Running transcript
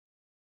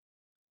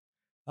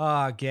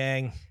Ah,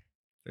 gang,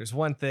 there's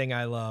one thing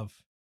I love.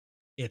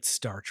 It's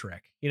Star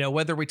Trek.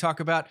 Whether we talk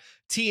about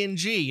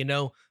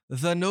TNG,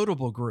 the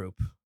Notable Group,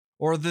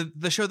 or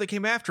the show that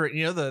came after it,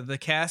 the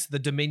cast, the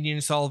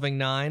Dominion Solving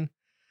Nine,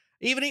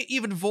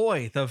 even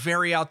Voy, the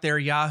very out there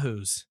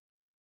Yahoos.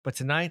 But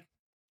tonight,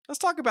 let's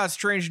talk about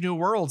Strange New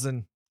Worlds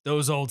and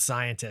those old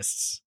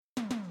scientists.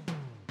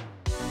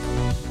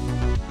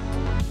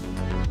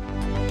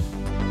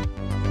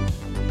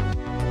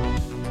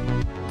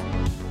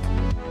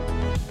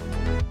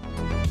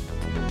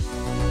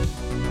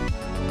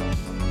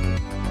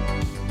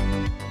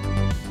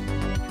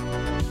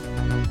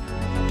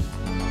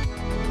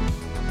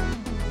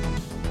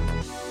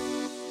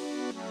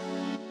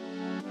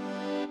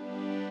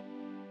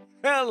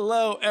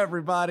 Hello,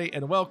 everybody,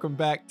 and welcome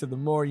back to The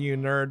More You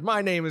Nerd.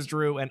 My name is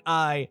Drew, and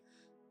I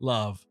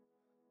love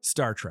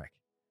Star Trek.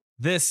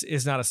 This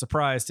is not a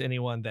surprise to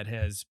anyone that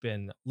has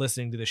been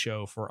listening to the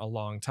show for a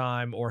long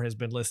time or has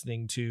been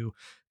listening to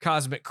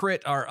Cosmic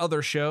Crit, our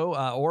other show,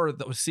 or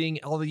seeing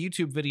all the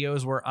YouTube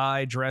videos where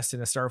I dressed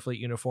in a Starfleet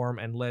uniform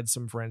and led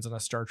some friends on a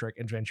Star Trek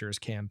Adventures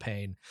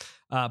campaign.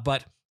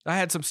 But I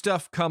had some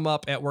stuff come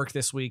up at work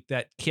this week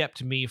that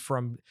kept me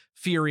from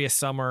Furious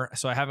Summer,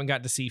 so I haven't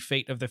got to see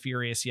Fate of the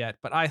Furious yet.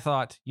 But I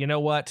thought, you know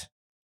what?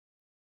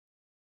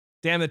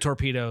 Damn the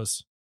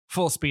torpedoes.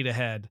 Full speed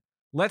ahead.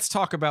 Let's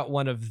talk about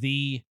one of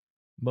the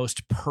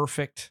most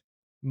perfect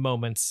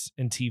moments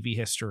in TV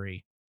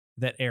history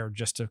that aired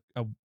just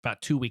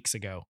about 2 weeks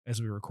ago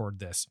as we record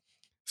this.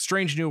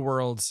 Strange New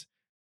Worlds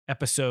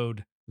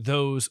episode,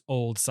 Those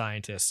Old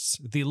Scientists.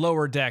 The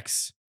Lower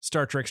Decks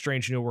Star Trek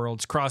Strange New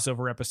Worlds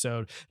crossover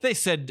episode. They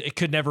said it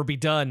could never be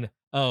done.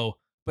 Oh,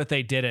 but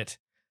they did it.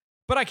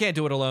 But I can't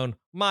do it alone.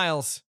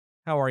 Miles,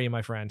 how are you,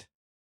 my friend?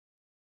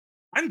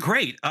 I'm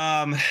great.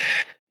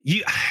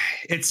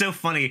 It's so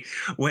funny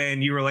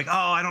when you were like, "Oh,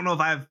 I don't know if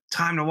I have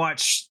time to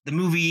watch the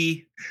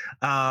movie,"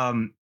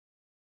 and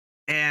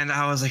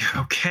I was like,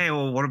 "Okay,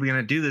 well, what are we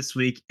gonna do this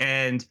week?"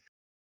 And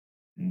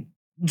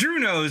Drew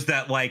knows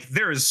that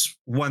there is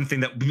one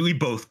thing that we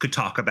both could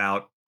talk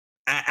about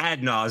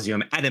ad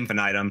nauseum, ad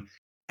infinitum,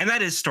 and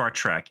that is Star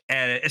Trek.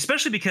 And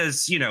especially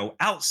because,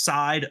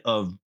 outside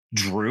of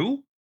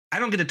Drew, I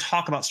don't get to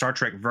talk about Star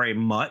Trek very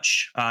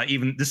much,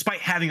 even despite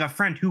having a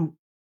friend who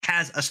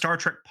has a Star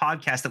Trek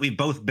podcast that we've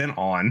both been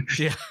on.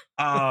 Yeah.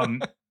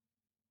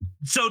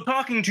 So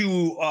talking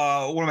to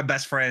one of my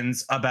best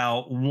friends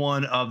about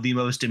one of the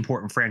most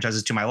important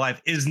franchises to my life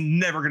is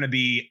never going to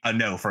be a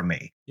no from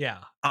me. Yeah.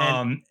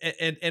 And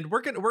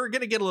we're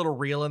gonna get a little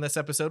real in this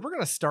episode. We're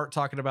gonna start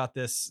talking about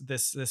this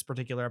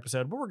particular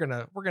episode, but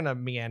we're gonna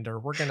meander.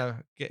 We're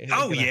gonna get.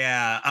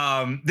 Yeah.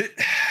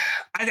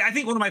 I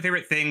think one of my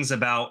favorite things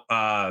about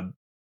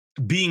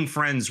being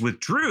friends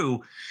with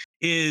Drew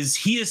is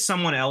he is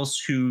someone else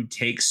who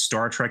takes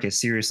Star Trek as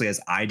seriously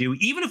as I do.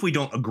 Even if we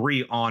don't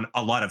agree on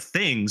a lot of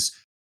things,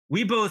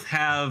 we both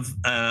have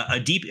a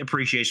deep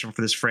appreciation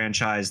for this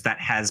franchise that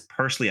has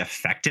personally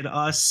affected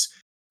us.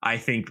 I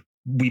think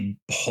we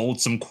hold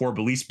some core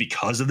beliefs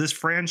because of this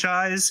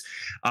franchise.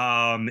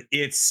 And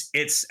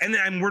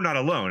we're not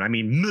alone. I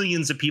mean,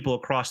 millions of people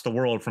across the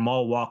world from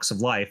all walks of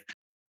life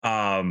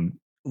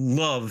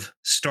love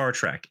Star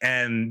Trek.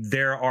 And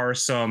there are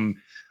some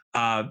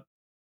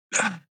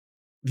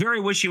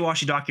very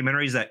wishy-washy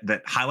documentaries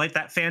that highlight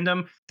that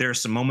fandom. There are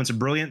some moments of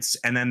brilliance,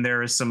 and then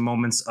there are some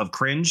moments of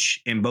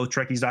cringe in both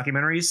Trekkies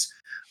documentaries.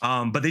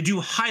 But they do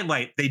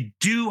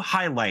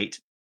highlight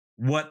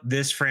what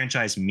this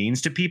franchise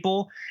means to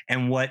people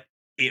and what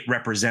it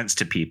represents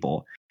to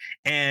people.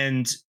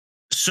 And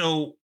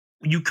so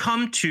you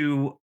come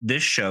to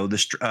this show, the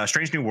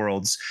Strange New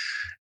Worlds,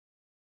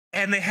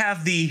 and they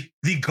have the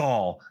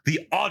gall,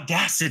 the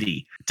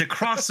audacity to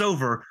cross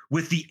over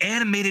with the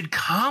animated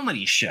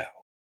comedy show.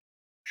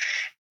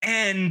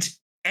 And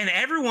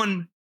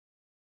everyone,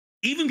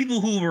 even people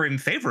who were in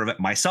favor of it,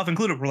 myself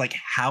included, were like,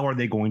 how are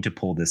they going to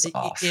pull this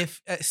off?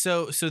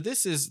 So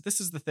this is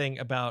the thing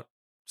about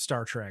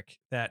Star Trek,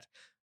 that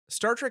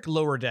Star Trek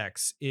Lower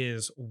Decks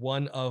is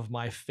one of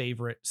my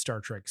favorite Star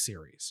Trek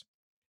series.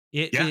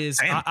 It is.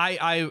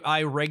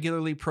 I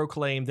regularly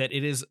proclaim that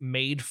it is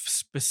made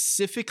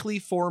specifically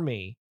for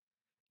me.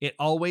 It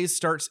always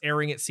starts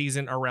airing its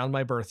season around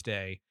my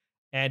birthday,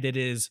 and it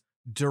is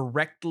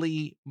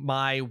directly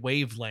my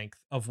wavelength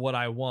of what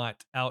I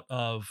want out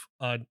of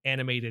an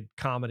animated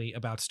comedy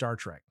about Star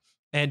Trek.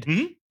 And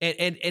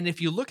and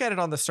if you look at it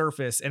on the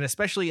surface, and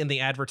especially in the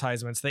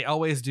advertisements, they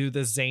always do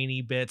the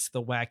zany bits,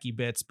 the wacky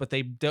bits, but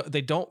they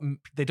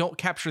don't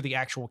capture the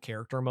actual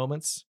character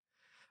moments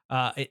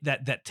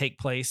that take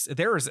place.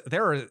 There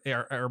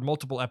are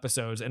multiple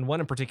episodes, and one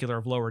in particular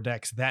of Lower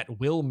Decks that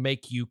will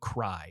make you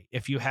cry.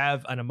 If you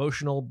have an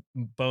emotional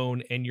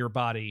bone in your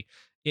body,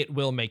 it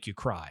will make you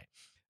cry.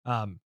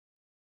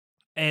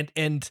 And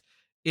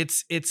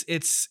it's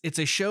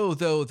a show,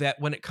 though,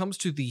 that when it comes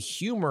to the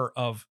humor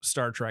of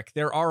Star Trek,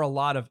 there are a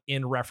lot of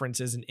in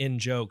references and in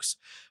jokes,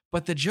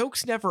 but the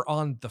joke's never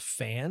on the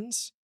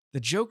fans.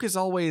 The joke is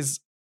always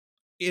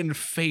in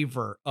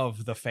favor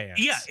of the fans.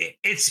 Yeah,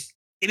 it's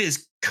it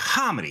is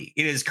comedy.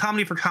 It is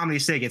comedy for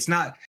comedy's sake. It's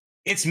not.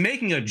 It's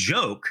making a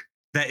joke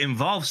that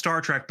involves Star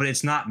Trek, but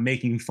it's not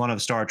making fun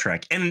of Star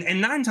Trek. And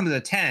 9 times out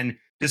of 10,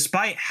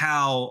 despite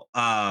how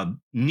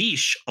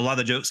niche a lot of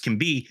the jokes can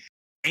be,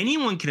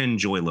 anyone can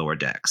enjoy Lower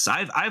Decks.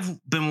 I've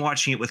been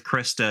watching it with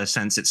Krista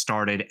since it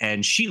started,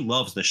 and she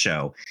loves the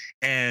show.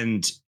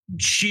 And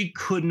she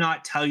could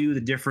not tell you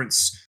the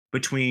difference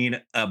between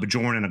a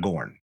Bajorn and a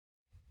Gorn.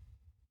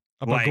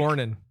 A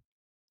Bagornin.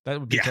 That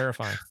would be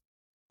terrifying.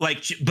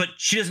 Like, but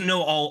she doesn't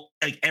know all,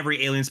 like,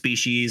 every alien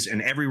species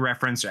and every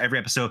reference or every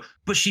episode,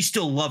 but she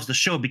still loves the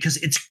show because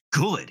it's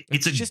good.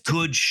 It's a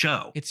good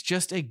show. It's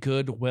just a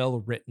good,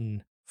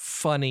 well-written,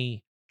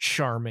 funny,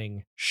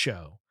 charming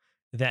show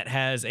that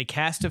has a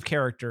cast of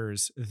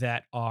characters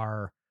that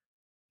are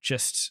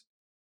just,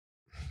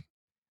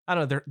 I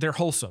don't know, they're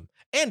wholesome.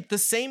 And the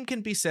same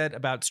can be said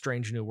about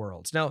Strange New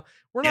Worlds. Now,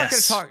 we're not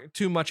going to talk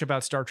too much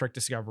about Star Trek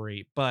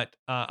Discovery, but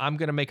I'm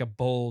going to make a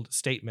bold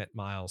statement,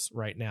 Miles,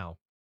 right now.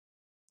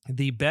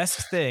 The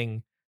best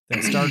thing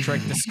that Star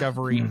Trek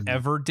Discovery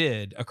ever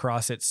did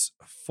across its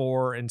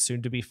 4 and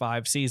soon to be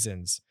 5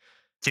 seasons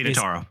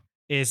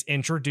is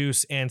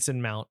introduce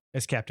Anson Mount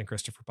as Captain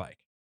Christopher Pike.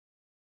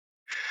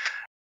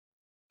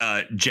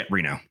 Jet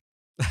Reno.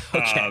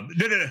 Okay.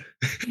 No.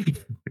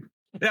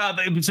 Yeah,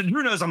 so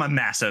Drew knows I'm a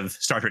massive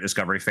Star Trek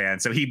Discovery fan,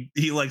 so he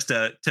likes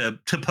to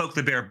poke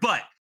the bear.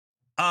 But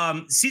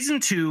season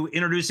 2,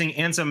 introducing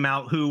Anson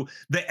Mount,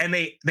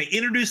 they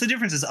introduce the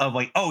differences of,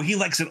 like, oh, he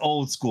likes it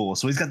old school,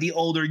 so he's got the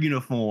older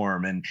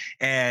uniform,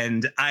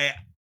 and I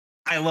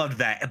loved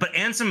that. But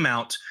Anson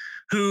Mount,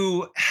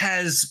 who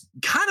has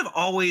kind of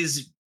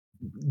always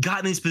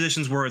gotten these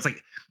positions where it's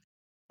like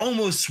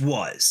almost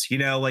was,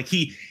 like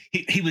he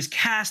was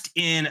cast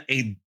in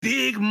a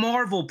big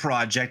Marvel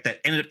project that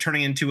ended up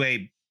turning into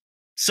a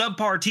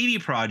subpar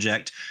TV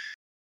project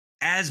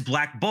as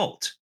Black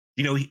Bolt.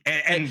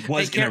 And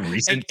was in a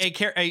recent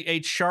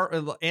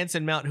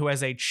Anson Mount, who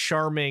has a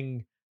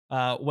charming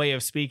way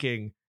of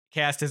speaking,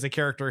 cast as a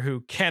character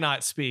who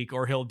cannot speak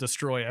or he'll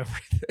destroy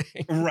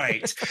everything.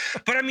 Right.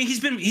 But I mean,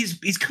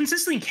 he's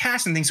consistently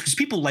cast in things because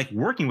people like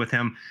working with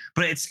him,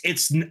 but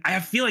it's I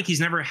feel like he's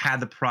never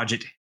had the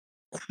project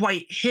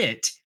quite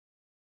hit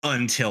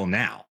until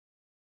now.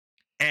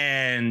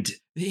 And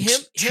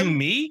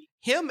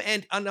him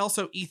and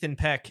also Ethan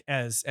Peck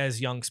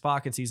as young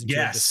Spock in season 2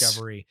 of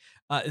Discovery.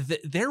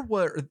 There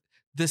were,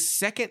 the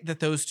second that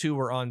those two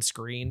were on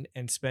screen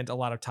and spent a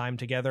lot of time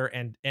together,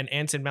 and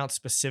Anson Mount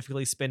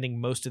specifically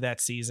spending most of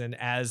that season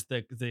as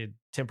the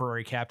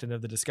temporary captain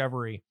of the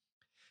Discovery,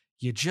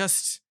 you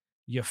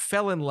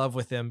fell in love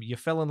with him. You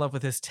fell in love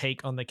with his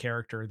take on the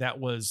character. That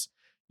was,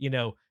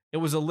 it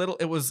was a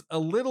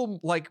little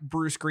like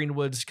Bruce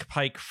Greenwood's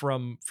Pike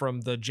from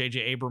the J.J.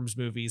 Abrams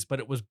movies, but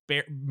it was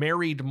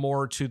married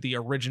more to the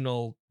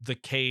original The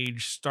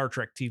Cage Star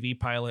Trek TV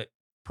pilot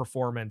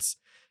performance.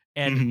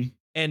 And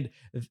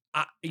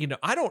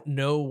I don't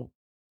know.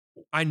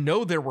 I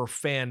know there were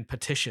fan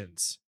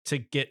petitions to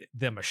get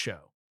them a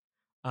show.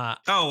 I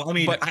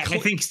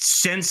think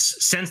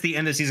since the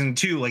end of season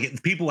 2,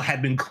 like, people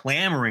had been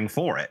clamoring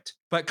for it.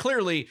 But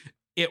clearly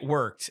it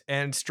worked,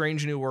 and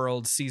Strange New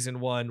Worlds season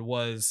 1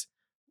 was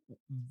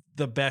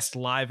the best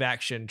live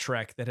action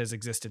Trek that has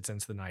existed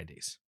since the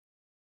 90s.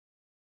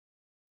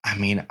 I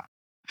mean,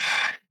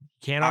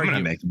 can't argue. I'm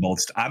going to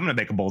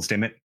make a bold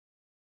statement.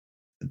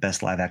 The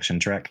best live action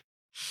Trek.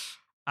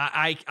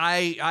 I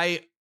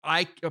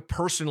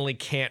personally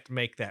can't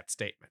make that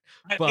statement.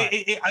 But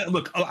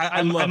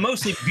I'm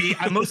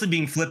mostly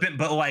being flippant,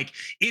 but, like,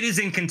 it is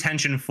in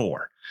contention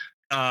for.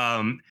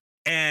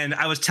 And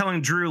I was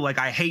telling Drew, like,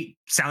 I hate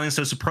sounding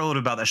so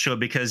superlative about that show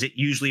because it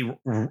usually,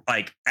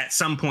 like, at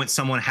some point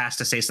someone has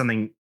to say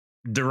something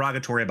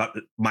derogatory about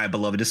my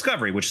beloved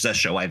Discovery, which is a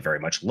show I very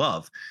much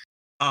love.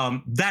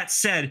 That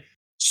said,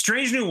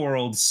 Strange New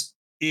Worlds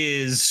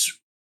is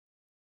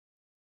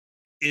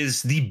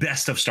the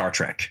best of Star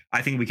Trek.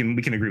 I think we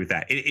can agree with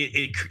that.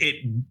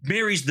 It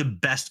marries the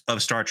best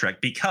of Star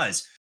Trek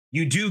because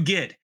you do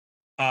get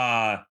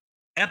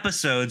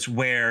episodes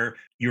where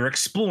you're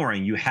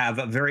exploring. You have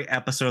a very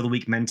episode of the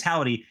week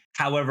mentality.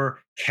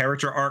 However,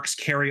 character arcs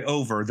carry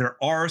over. There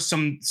are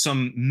some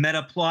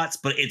meta plots,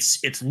 but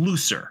it's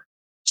looser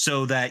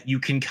so that you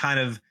can kind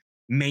of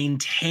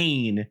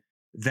maintain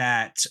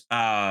that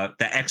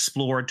the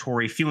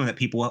exploratory feeling that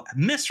people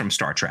miss from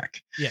Star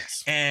Trek.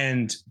 Yes.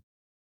 And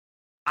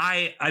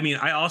I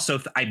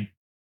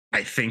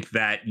think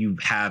that you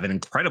have an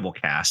incredible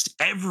cast.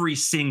 Every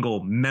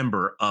single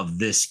member of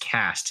this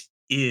cast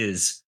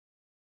is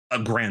a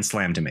grand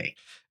slam to me.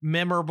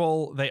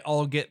 Memorable. They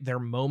all get their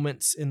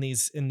moments in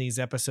these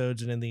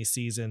episodes and in these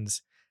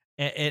seasons.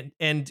 And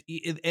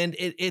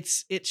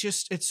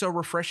it's so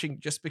refreshing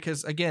just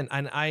because, again,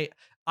 and I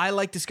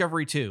like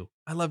Discovery too.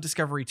 I love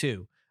Discovery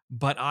too,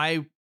 but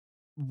I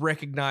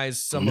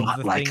recognize some of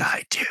the things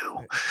I do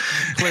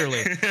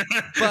clearly,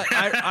 but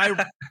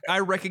I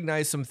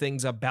recognize some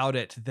things about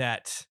it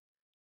that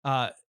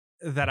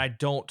I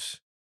don't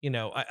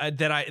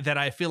that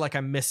I feel like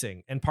I'm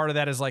missing. And part of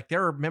that is like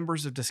there are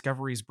members of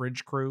Discovery's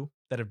bridge crew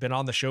that have been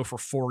on the show for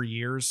 4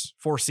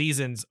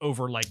 seasons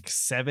over like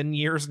 7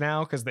 years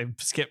now, because they've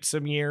skipped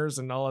some years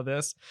and all of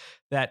this,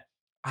 that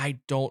I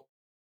don't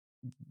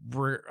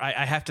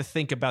I have to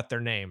think about their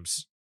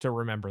names to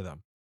remember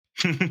them.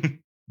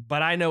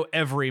 But I know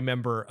every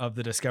member of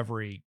the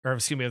Discovery, or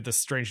excuse me, of the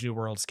Strange New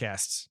Worlds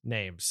cast's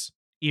names,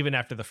 even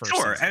after the first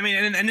Sure. season. I mean,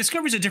 and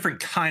Discovery's a different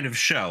kind of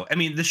show. I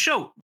mean, the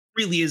show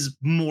really is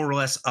more or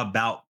less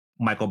about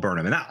Michael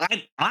Burnham,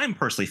 and I'm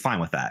personally fine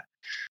with that.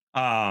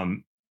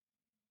 And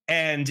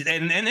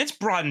it's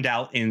broadened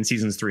out in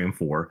seasons 3 and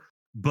 4,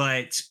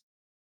 but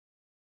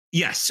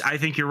yes, I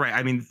think you're right.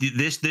 I mean,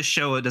 this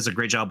show does a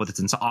great job with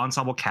its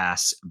ensemble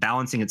cast,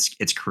 balancing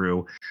its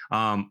crew.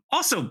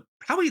 Also,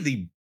 probably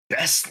the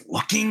best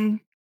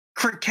looking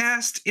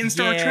cast in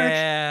Star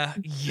Trek.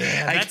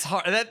 Yeah, like, that's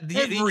hard.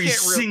 Every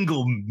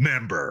single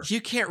member.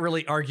 You can't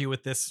really argue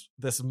with this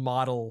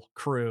model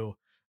crew.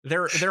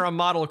 They're a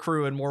model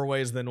crew in more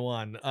ways than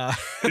one.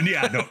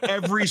 Yeah, no,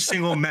 every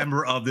single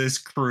member of this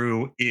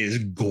crew is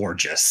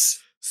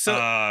gorgeous.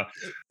 So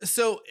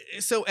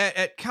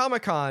at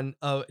Comic-Con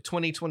of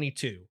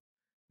 2022,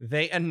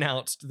 they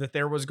announced that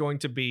there was going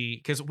to be,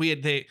 because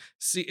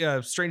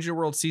Strange New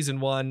World season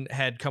 1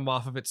 had come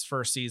off of its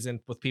first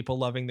season with people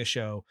loving the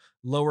show.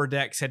 Lower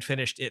Decks had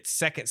finished its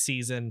second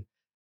season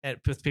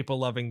with people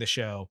loving the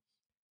show,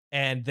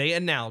 and they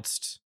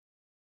announced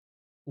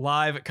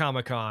live at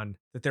Comic-Con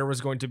that there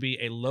was going to be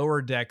a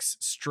Lower Decks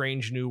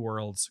Strange New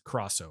Worlds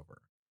crossover,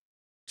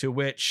 to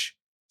which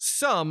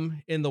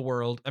some in the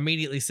world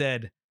immediately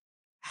said,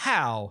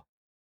 how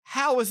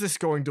is this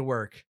going to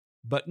work?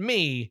 But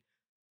me,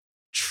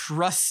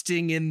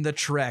 trusting in the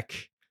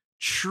Trek,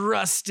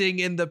 trusting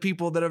in the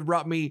people that have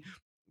brought me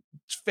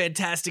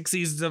fantastic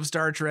seasons of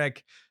Star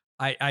Trek,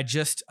 I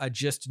just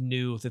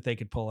knew that they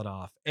could pull it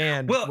off.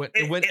 And when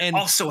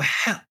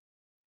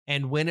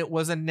it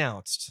was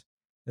announced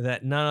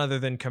that none other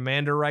than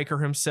Commander Riker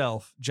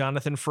himself,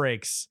 Jonathan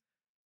Frakes,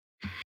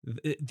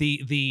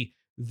 the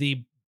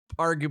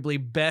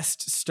arguably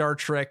best Star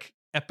Trek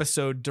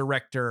episode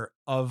director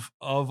of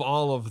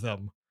all of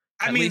them.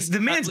 I mean, the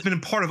man's been a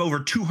part of over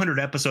 200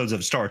 episodes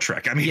of Star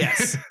Trek. I mean,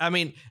 yes. I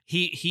mean,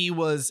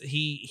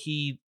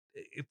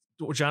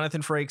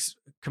 Jonathan Frakes,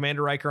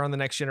 Commander Riker on The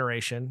Next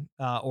Generation,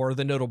 or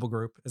the Notable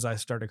Group, as I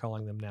started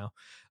calling them now.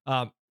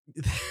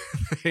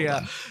 He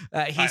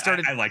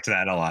started. I liked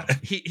that a lot.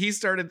 He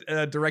started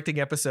directing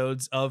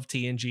episodes of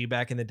TNG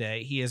back in the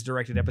day. He has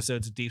directed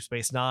episodes of Deep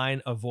Space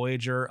Nine, of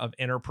Voyager, of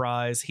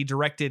Enterprise. He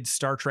directed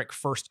Star Trek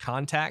First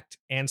Contact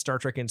and Star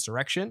Trek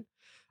Insurrection.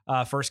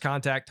 First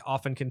Contact,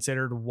 often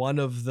considered one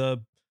of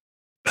the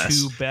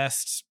two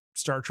best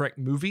Star Trek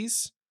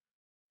movies.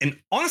 And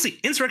honestly,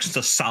 Insurrection's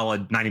a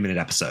solid 90-minute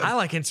episode. I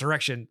like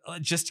Insurrection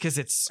just because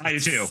it's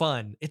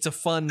fun. It's a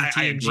fun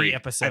TNG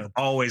episode.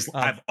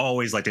 I've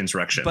always liked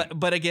Insurrection.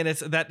 But again,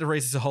 that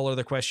raises a whole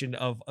other question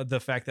of the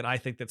fact that I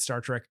think that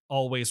Star Trek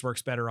always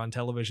works better on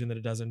television than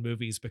it does in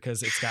movies,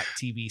 because it's got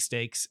TV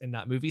stakes and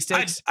not movie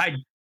stakes. I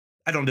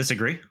don't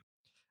disagree.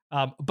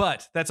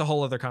 But that's a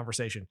whole other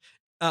conversation.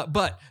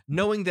 But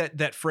knowing that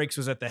Frakes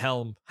was at the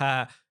helm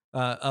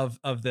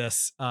of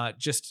this,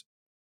 just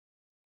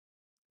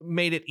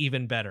made it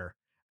even better.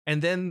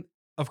 And then,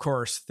 of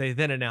course, they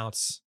then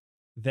announce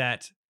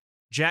that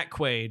Jack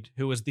Quaid,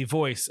 who was the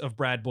voice of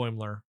Brad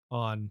Boimler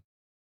on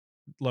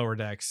Lower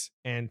Decks,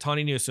 and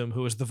Tawny Newsome,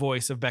 who was the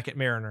voice of Beckett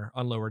Mariner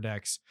on Lower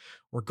Decks,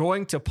 were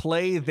going to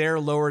play their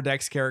Lower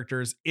Decks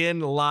characters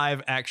in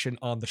live action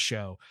on the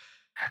show.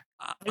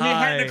 And it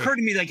hadn't occurred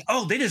to me, like,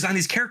 oh, they designed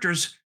these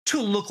characters to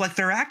look like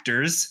they're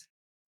actors.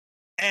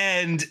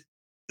 And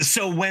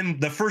so when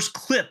the first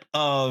clip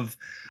of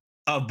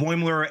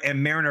Boimler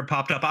and Mariner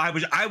popped up, I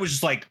was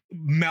just like,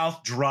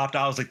 mouth dropped.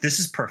 I was like, this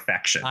is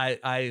perfection.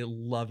 I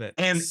love it.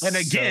 And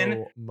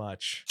again, so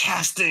much.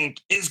 Casting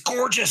is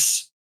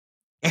gorgeous.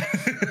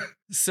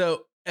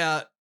 So,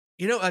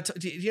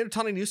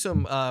 Tawny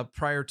Newsome,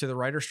 prior to the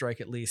writer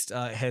strike, at least,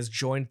 has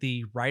joined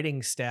the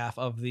writing staff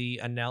of the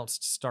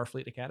announced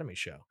Starfleet Academy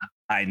show.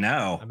 I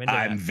know.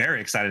 I'm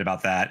very excited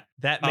about that.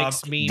 That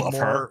makes me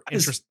more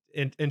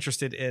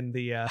interested in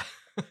the.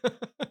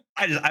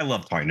 I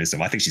love Tawny Newsome.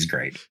 I think she's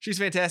great. She's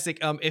fantastic.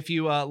 If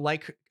you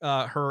like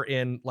her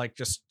in like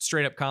just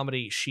straight up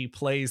comedy, she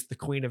plays the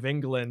Queen of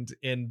England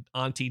in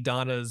Auntie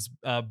Donna's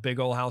Big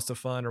Ol' House of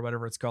Fun, or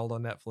whatever it's called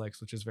on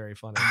Netflix, which is very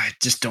funny. I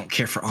just don't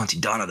care for Auntie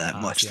Donna that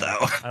much,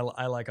 though.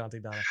 I like Auntie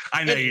Donna.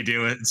 I know you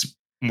do. It's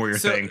more your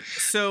thing.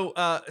 So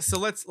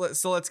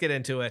let's get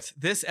into it.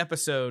 This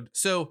episode.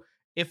 So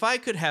if I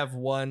could have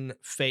one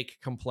fake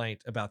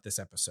complaint about this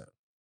episode,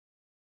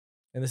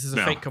 and this is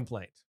a fake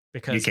complaint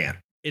because you can.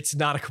 It's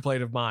not a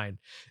complaint of mine,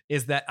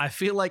 is that I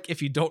feel like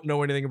if you don't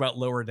know anything about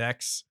Lower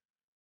Decks,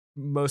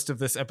 most of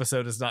this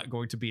episode is not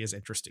going to be as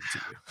interesting to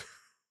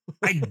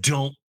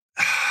you.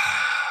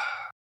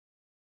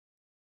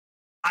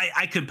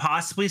 I could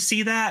possibly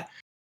see that,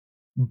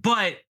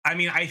 but I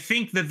mean, I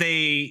think that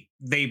they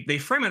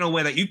frame it in a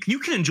way that you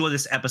can enjoy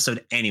this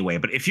episode anyway.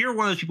 But if you're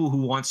one of those people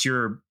who wants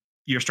your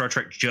your Star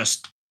Trek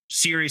just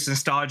serious and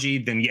stodgy,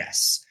 then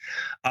yes.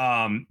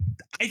 I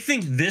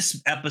think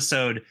this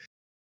episode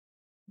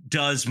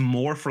does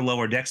more for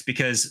Lower Decks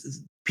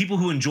because people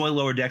who enjoy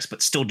Lower Decks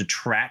but still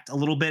detract a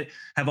little bit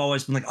have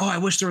always been like, oh, I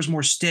wish there was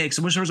more stakes.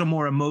 I wish there was a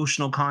more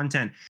emotional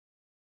content.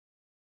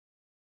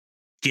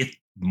 Get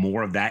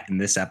more of that in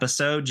this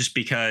episode just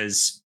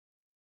because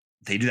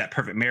they do that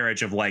perfect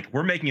marriage of like,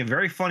 we're making a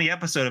very funny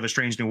episode of A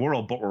Strange New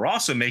World, but we're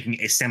also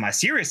making a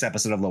semi-serious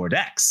episode of Lower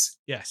Decks.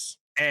 Yes.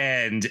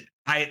 And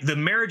the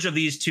marriage of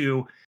these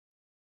two,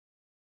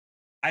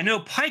 I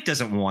know Pike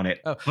doesn't want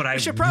it, but I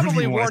should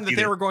probably really warn that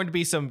there were going to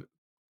be some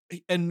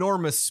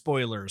enormous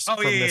spoilers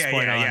from this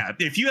point on. Yeah.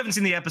 If you haven't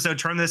seen the episode,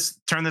 turn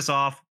this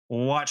off.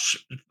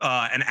 Watch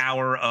an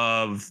hour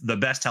of the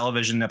best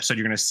television episode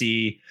you're going to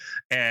see,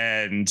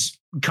 and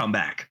come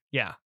back.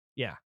 Yeah.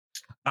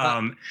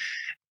 And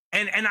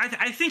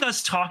I think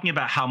us talking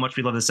about how much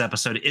we love this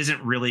episode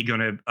isn't really going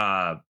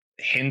to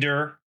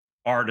hinder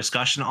our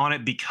discussion on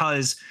it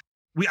because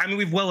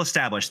we've well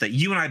established that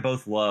you and I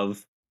both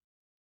love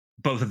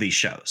both of these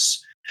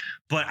shows.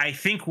 But I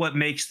think what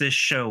makes this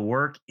show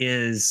work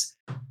is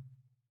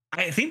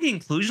I think the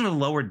inclusion of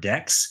Lower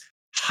Decks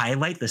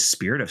highlight the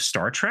spirit of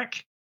Star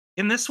Trek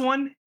in this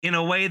one in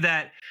a way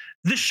that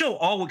this show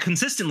all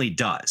consistently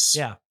does.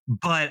 Yeah.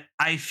 But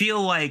I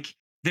feel like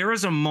there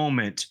is a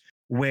moment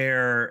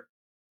where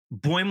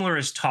Boimler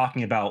is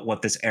talking about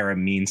what this era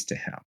means to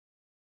him.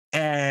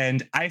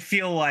 And I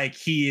feel like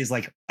he is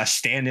like a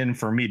stand-in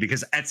for me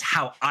because that's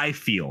how I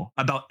feel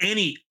about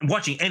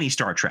watching any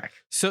Star Trek.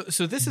 So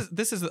this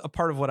is a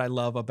part of what I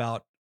love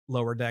about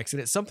Lower Decks,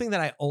 and it's something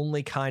that I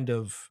only kind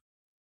of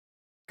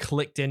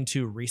clicked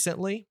into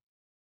recently.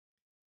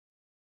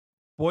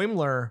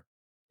 Boimler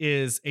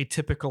is a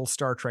typical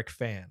Star Trek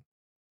fan.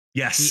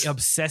 Yes. He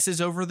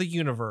obsesses over the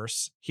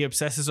universe. He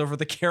obsesses over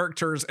the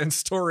characters and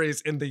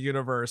stories in the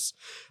universe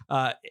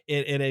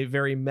in a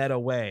very meta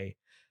way.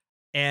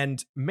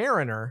 And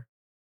Mariner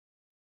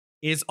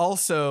is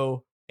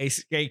also a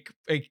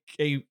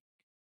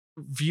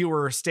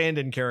viewer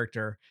stand-in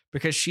character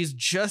because she's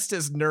just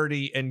as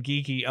nerdy and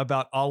geeky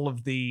about all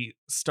of the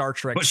Star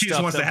Trek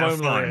stuff that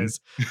Boimler is,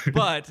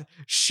 but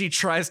she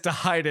tries to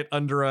hide it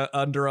under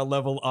a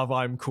level of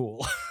I'm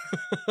cool.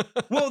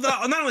 Well,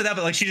 not only that,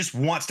 but like she just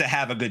wants to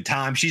have a good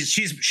time.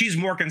 She's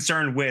more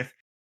concerned with,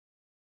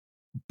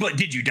 but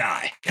did you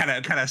die? Kind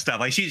of stuff.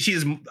 Like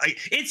she's like,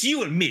 it's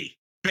you and me,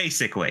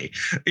 basically.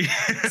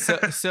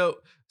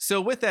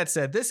 So with that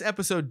said, this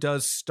episode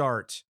does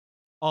start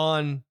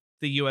on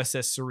the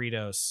USS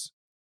Cerritos,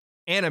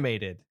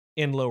 animated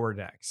in Lower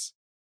Decks.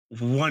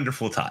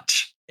 Wonderful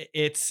touch.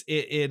 It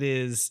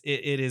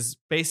is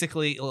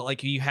basically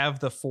like you have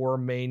the four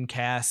main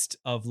cast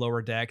of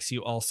Lower Decks.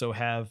 You also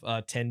have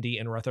Tendi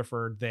and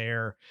Rutherford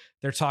there.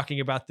 They're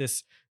talking about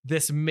this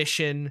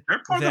mission.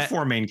 They're part of the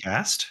four main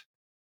cast.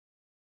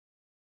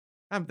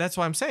 That's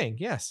what I'm saying.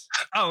 Yes.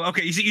 Oh,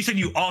 okay. You said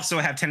you also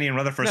have Tendi and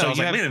Rutherford. No, so I was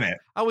like, wait a minute.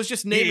 I was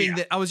just naming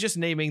I was just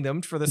naming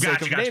them for the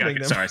sake of naming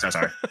them. Sorry.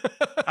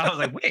 I was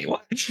like, wait,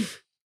 what?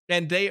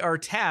 And they are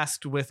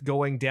tasked with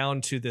going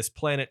down to this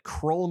planet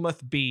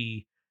Krolmuth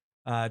B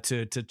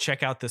to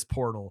check out this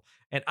portal.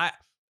 And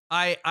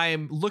I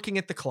am looking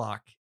at the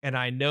clock, and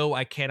I know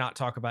I cannot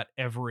talk about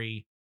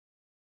every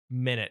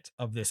minute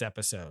of this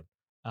episode.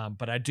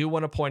 But I do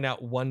want to point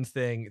out one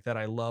thing that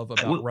I love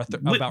about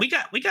Rutherford.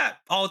 We got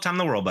all the time in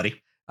the world,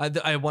 buddy.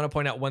 I want to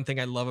point out one thing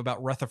I love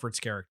about Rutherford's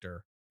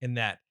character in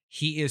that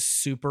he is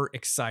super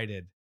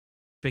excited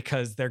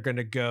because they're going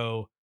to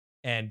go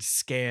and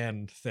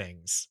scan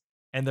things.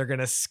 And they're going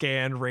to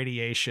scan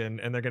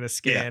radiation, and they're going to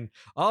scan. Yeah.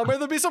 Oh, may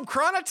there be some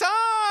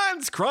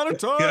chronotons!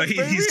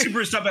 He's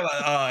super stuff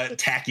about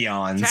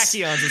tachyons.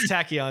 Tachyons is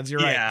tachyons.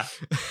 You're right. Yeah.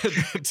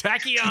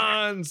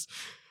 Tachyons.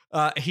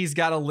 He's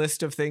got a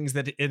list of things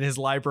that in his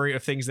library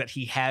of things that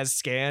he has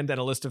scanned and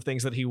a list of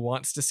things that he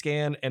wants to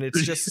scan. And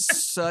it's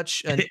just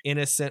such an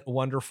innocent,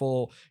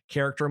 wonderful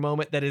character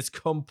moment that is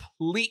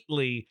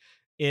completely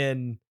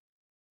in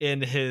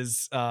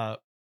his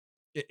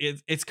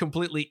it's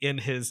completely in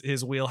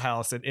his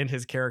wheelhouse and in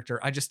his character.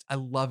 I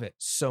love it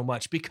so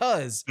much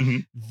because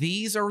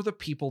these are the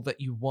people that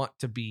you want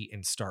to be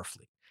in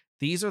Starfleet.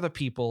 These are the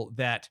people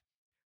that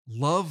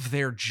love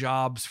their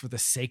jobs for the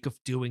sake of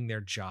doing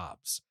their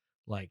jobs.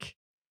 Like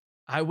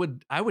I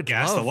would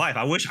gas the life.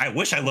 I wish I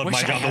loved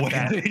my job the way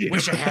I did.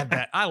 Wish I had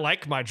that. I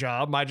like my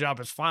job. My job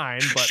is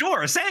fine. But,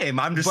 sure, same.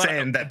 I'm just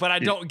saying that. But I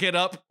don't get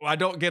up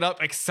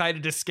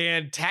excited to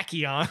scan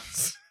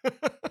tachyons.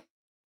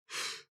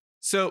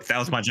 So if that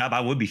was my job, I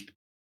would be.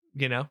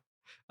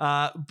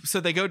 So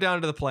they go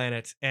down to the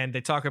planet and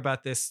they talk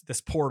about this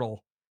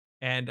portal,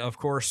 and of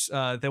course,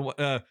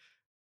 Boimler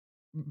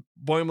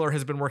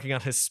has been working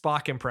on his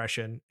Spock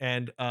impression,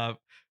 and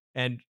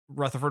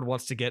Rutherford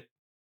wants to get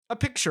a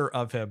picture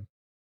of him.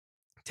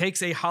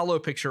 Takes a holo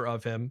picture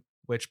of him,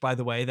 which, by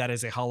the way, that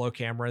is a holo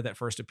camera that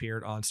first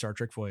appeared on Star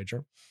Trek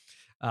Voyager,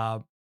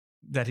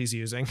 that he's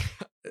using.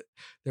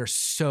 There's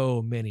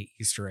so many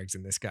Easter eggs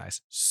in this,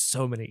 guys.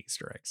 So many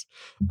Easter eggs.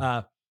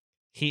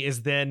 He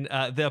is then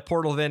the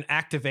portal then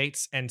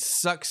activates and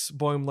sucks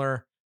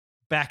Boimler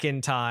back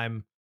in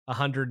time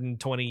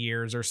 120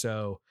 years or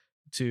so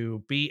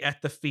to be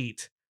at the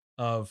feet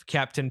of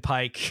Captain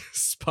Pike,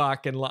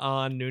 Spock, and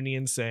La'an,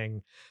 Noonien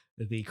Singh,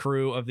 the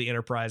crew of the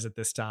Enterprise at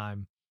this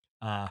time.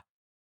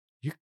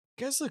 You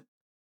guys look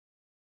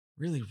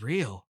really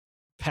real.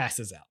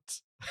 Passes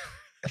out.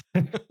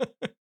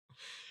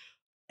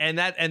 and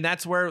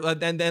that's where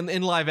and then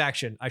in live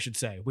action, I should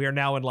say, we are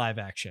now in live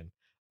action.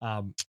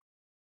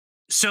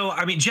 So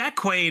I mean, Jack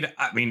Quaid,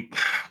 I mean,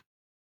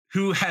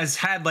 who has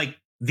had like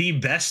the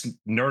best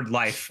nerd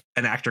life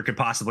an actor could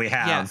possibly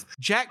have. Yeah,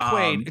 Jack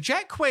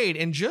Quaid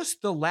in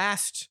just the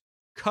last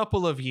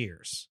couple of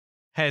years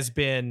has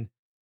been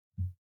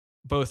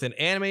both in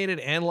animated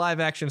and live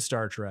action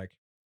Star Trek.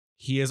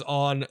 He is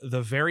on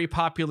the very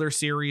popular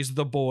series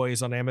The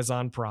Boys on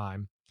Amazon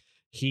Prime.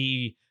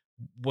 He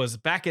was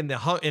back in the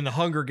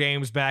Hunger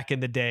Games back in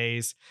the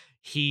days.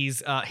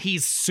 He's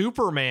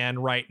Superman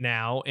right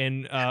now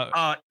in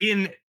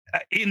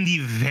the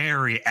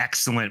very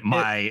excellent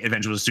My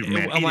Adventures with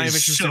Superman. It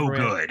is so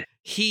good.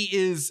 He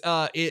is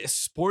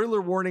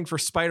spoiler warning for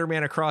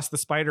Spider-Man Across the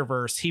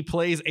Spider-Verse. He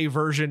plays a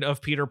version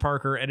of Peter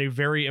Parker and a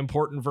very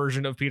important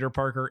version of Peter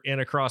Parker in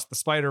Across the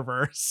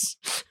Spider-Verse.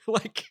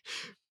 Like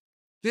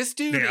this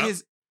dude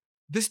is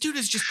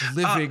just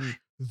living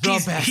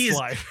the best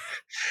life.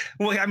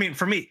 Well, I mean,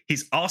 for me,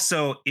 he's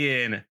also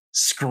in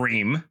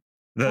Scream,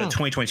 the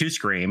 2022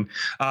 Scream.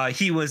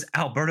 He was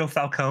Alberto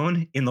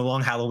Falcone in The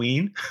Long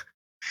Halloween.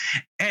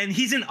 And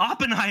he's in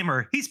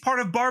Oppenheimer. He's part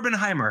of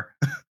Barbenheimer.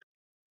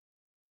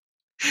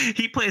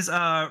 He plays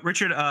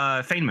Richard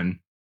Feynman.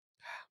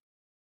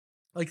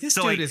 Like this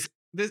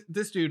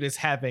dude is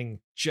having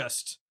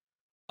just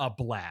a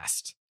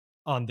blast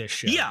on this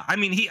show. Yeah, I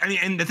mean,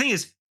 and the thing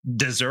is,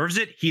 deserves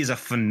it. He is a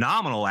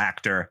phenomenal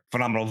actor,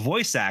 phenomenal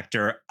voice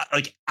actor.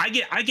 Like I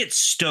get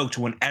stoked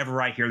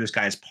whenever I hear this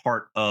guy as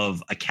part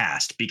of a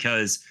cast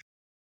because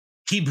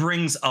he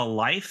brings a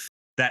life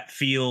that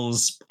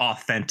feels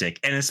authentic,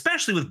 and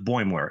especially with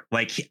Boimler.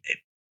 Like,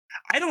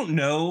 I don't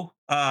know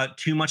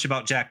too much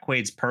about Jack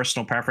Quaid's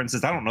personal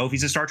preferences. I don't know if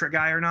he's a Star Trek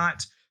guy or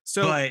not.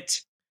 So, but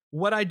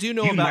what I do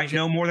know you might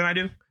know more than I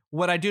do.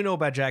 What I do know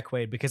about Jack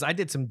Quaid, because I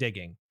did some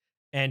digging,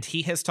 and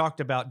he has talked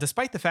about,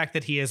 despite the fact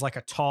that he is like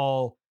a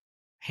tall,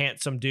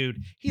 handsome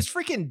dude, he's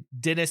freaking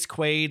Dennis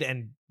Quaid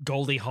and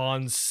Goldie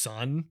Hawn's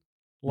son.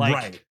 Like,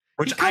 right.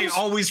 Which I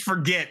always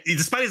forget.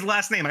 Despite his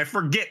last name, I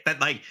forget that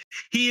like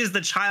he is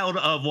the child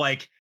of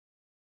like,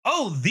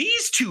 oh,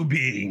 these two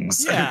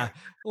beings. Yeah,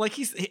 like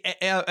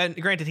and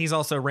granted, he's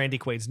also Randy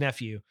Quaid's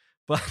nephew.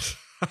 But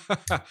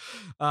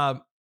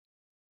why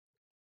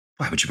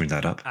would you bring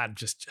that up? I'm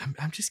just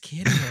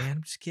kidding, man.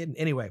 I'm just kidding.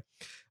 Anyway,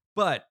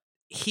 but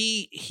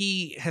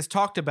he has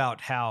talked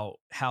about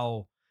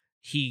how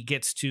he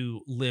gets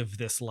to live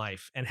this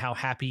life and how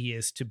happy he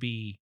is to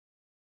be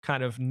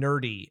kind of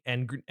nerdy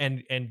and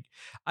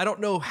I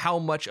don't know how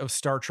much of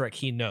Star Trek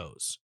he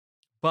knows,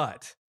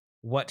 but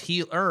what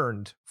he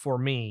earned for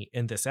me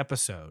in this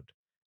episode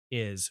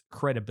is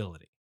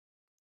credibility,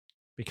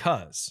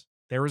 because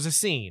there was a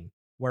scene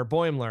where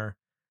Boimler,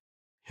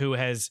 who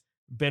has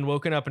been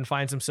woken up and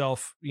finds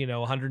himself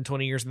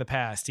 120 years in the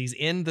past, he's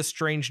in the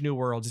Strange New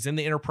Worlds, he's in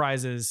the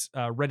Enterprise's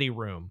ready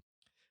room,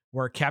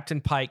 where Captain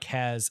Pike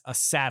has a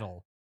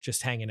saddle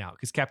just hanging out,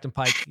 because Captain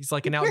Pike, he's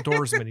like an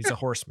outdoorsman, he's a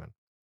horse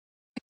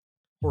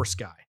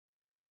guy.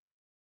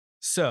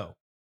 So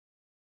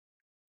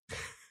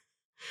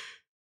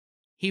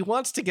he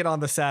wants to get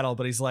on the saddle,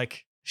 but he's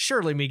like,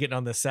 surely me getting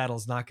on this saddle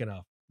is not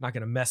gonna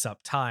mess up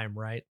time,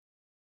 right?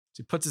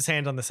 So he puts his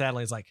hand on the saddle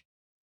and he's like,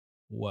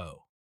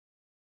 whoa.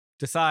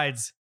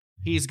 Decides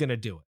he's gonna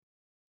do it.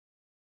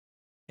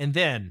 And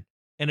then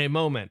in a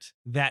moment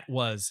that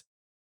was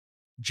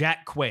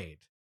Jack Quaid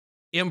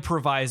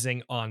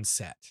improvising on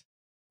set,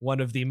 one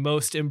of the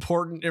most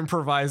important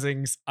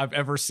improvisings I've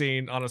ever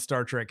seen on a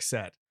Star Trek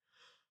set,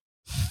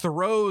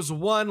 throws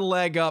one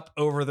leg up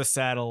over the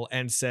saddle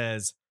and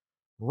says,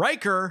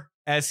 Riker,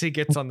 as he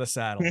gets on the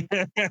saddle.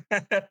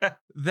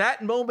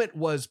 That moment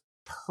was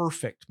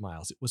perfect,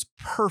 Miles. It was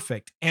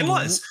perfect. And, it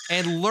was.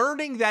 And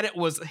learning that it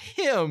was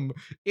him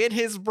in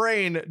his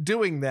brain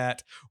doing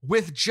that,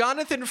 with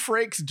Jonathan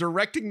Frakes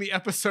directing the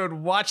episode,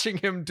 watching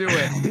him do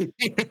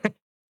it.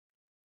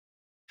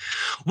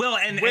 Well,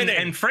 and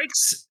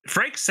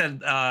Frakes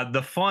said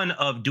the fun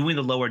of doing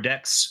the Lower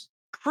Decks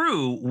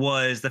crew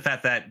was the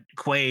fact that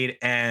Quaid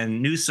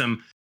and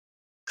Newsom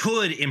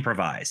could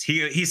improvise.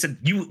 He said,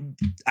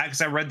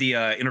 because I read the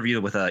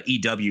interview with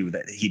EW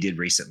that he did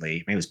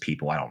recently. Maybe it was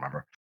People, I don't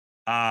remember.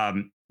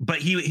 But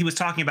he was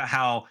talking about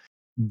how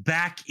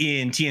back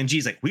in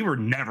TNG's, like, we were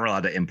never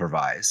allowed to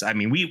improvise. I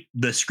mean,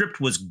 the script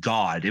was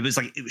God. It was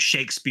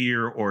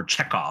Shakespeare or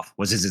Chekhov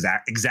was his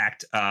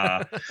exact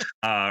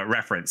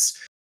reference.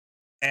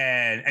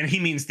 And he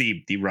means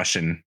the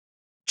Russian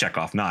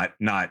Chekhov, not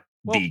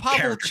the Pavel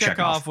character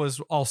Chekhov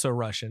was also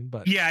Russian,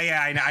 but yeah,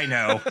 I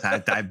know.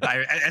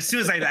 I as soon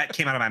as that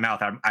came out of my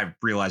mouth, I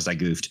realized I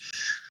goofed.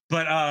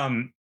 But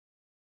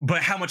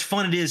but how much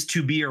fun it is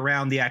to be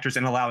around the actors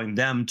and allowing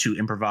them to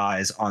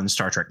improvise on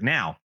Star Trek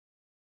now,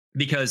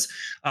 because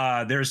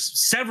there's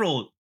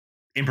several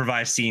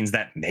improvised scenes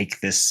that make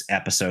this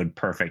episode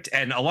perfect,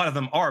 and a lot of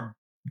them are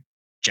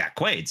Jack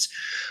Quaid's.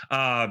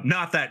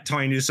 Not that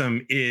Tawny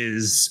Newsome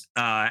is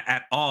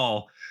at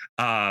all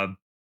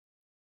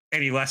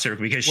any lesser,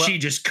 because she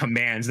just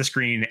commands the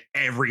screen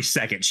every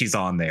second she's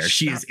on there.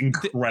 She is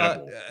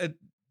incredible.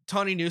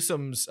 Tawny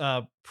Newsome's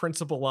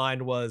principal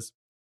line was,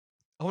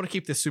 I want to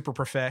keep this super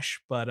profesh,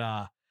 but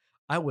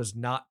I was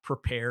not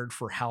prepared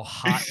for how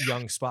hot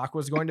young Spock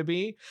was going to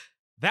be.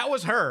 That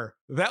was her.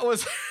 That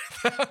was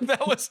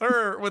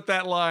her with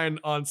that line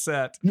on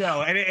set.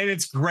 No, and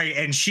it's great.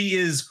 And she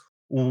is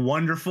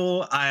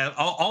wonderful.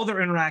 All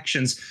their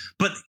interactions.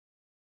 But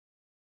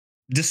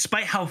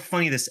despite how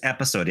funny this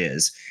episode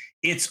is,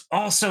 it's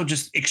also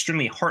just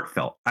extremely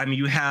heartfelt. I mean,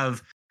 you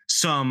have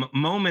some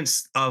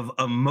moments of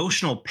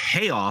emotional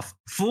payoff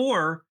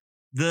for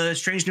the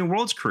Strange New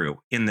Worlds crew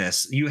in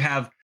this. You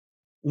have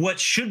what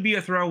should be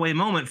a throwaway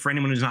moment for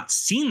anyone who's not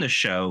seen the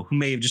show, who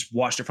may have just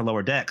watched it for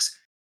Lower Decks,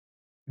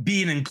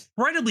 be an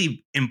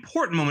incredibly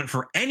important moment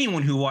for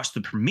anyone who watched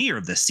the premiere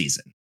of this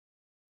season.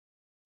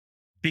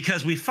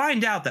 Because we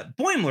find out that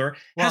Boimler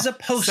has a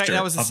poster.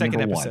 That was the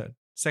second episode. One.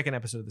 Second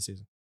episode of the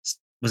season.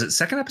 Was it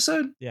second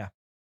episode? Yeah.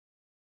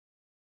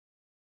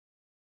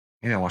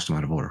 Maybe I watched them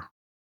out of order.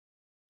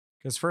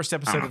 Because first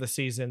episode of the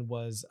season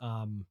was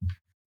gosh,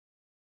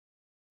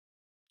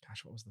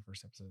 what was the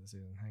first episode of the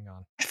season? Hang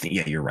on.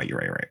 Yeah, you're right.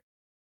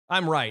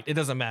 I'm right. It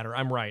doesn't matter.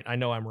 I'm right. I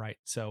know I'm right.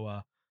 So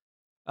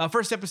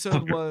first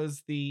episode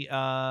was the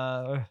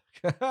I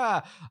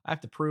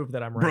have to prove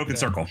that I'm right. Broken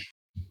Circle.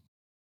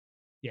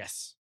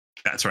 Yes.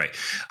 That's right.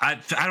 I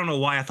don't know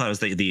why I thought it was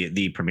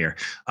the premiere.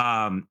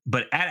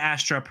 But Ad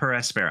Astra per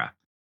Aspera.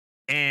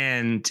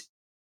 And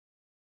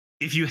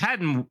if you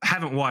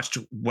haven't watched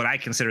what I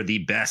consider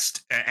the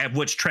best, at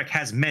which Trek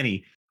has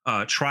many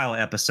trial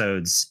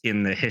episodes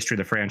in the history of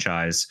the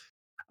franchise,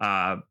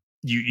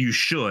 you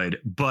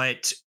should.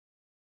 But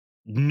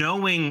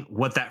knowing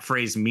what that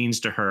phrase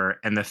means to her,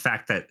 and the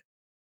fact that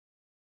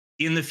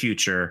in the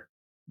future,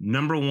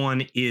 number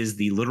one is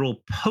the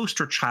literal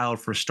poster child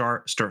for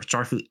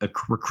Starfleet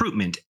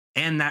recruitment,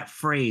 and that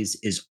phrase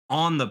is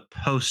on the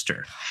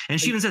poster.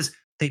 And she even says,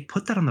 they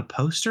put that on the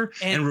poster.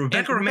 And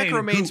Rebecca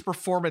Romaine's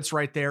performance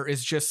right there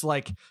is just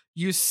like,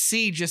 you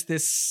see just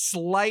this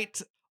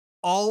slight,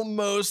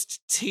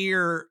 almost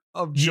tear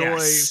of joy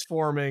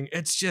forming.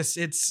 It's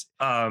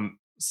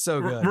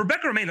so good.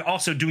 Rebecca Romaine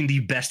also doing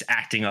the best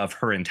acting of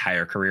her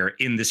entire career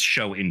in this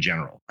show in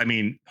general. I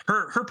mean,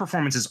 her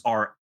performances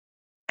are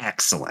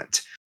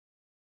excellent.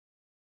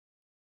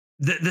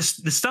 The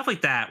stuff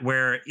like that,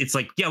 where it's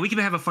like, yeah, we can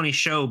have a funny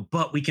show,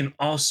 but we can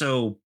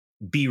also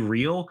be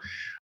real.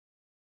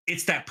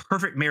 It's that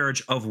perfect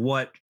marriage of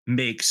what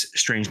makes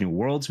Strange New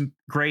Worlds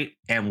great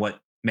and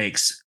what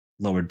makes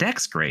Lower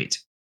Decks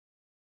great.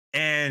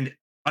 And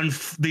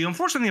the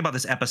unfortunate thing about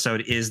this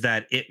episode is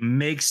that it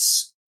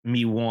makes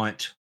me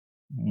want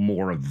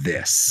more of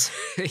this.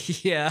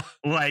 Yeah.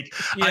 It's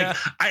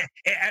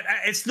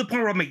the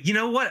point where I'm like, you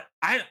know what?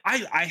 I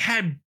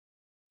had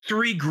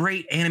 3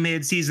 great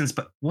animated seasons,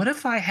 but what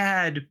if I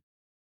had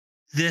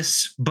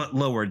this but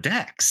Lower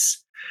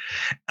Decks?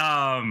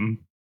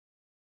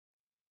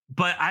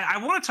 But I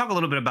want to talk a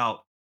little bit about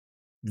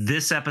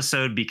this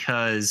episode,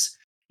 because,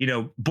 you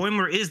know,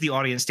 Boimler is the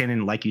audience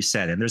standing, like you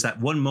said, and there's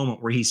that one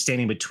moment where he's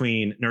standing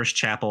between Nurse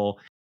Chapel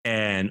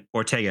and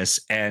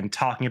Ortegas and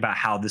talking about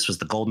how this was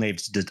the golden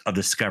age of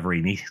discovery.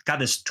 And he's got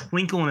this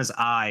twinkle in his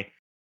eye,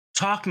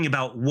 talking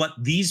about what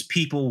these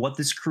people, what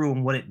this crew,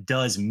 and what it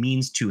does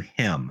means to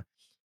him.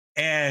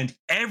 And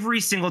every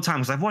single time,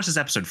 because I've watched this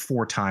episode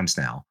 4 times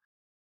now,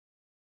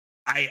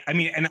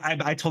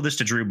 I told this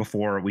to Drew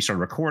before we started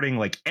recording,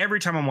 like every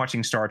time I'm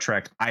watching Star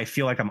Trek, I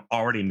feel like I'm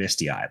already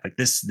misty-eyed. Like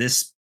this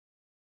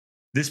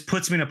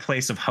puts me in a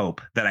place of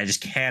hope that I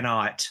just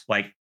cannot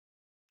like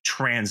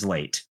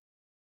translate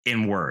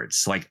in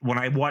words. Like when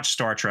I watch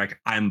Star Trek,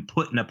 I'm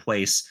put in a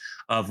place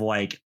of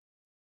like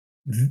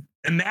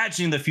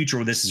imagining the future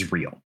where this is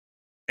real.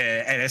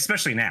 And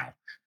especially now,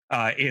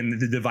 in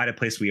the divided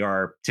place we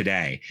are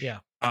today.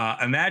 Yeah.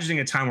 Imagining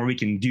a time where we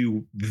can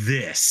do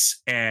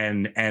this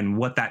and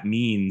what that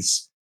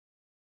means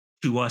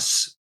to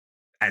us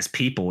as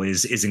people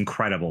is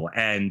incredible.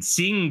 And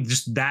seeing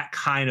just that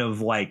kind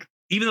of like,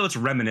 even though it's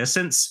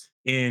reminiscence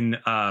in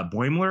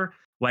Boimler,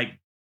 like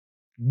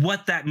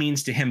what that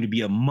means to him to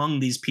be among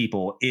these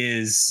people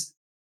he's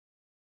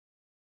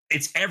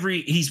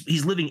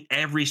living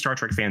every Star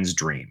Trek fan's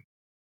dream.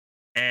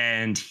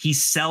 And he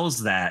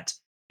sells that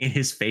in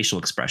his facial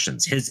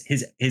expressions,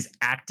 his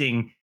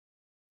acting.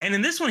 And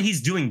in this one,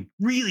 he's doing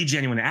really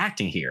genuine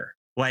acting here.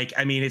 Like,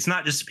 I mean, it's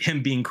not just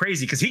him being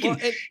crazy, because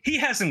he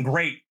has some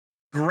great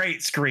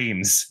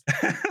screams.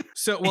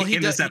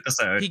 In this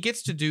episode, he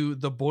gets to do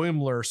the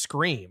Boimler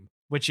scream,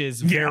 which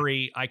is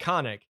very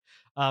iconic.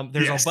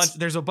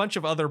 There's a bunch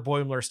of other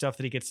Boimler stuff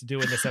that he gets to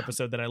do in this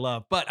episode that I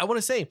love. But I want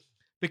to say,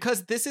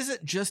 because this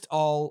isn't just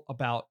all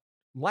about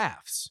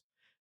laughs,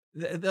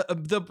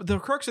 the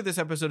crux of this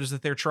episode is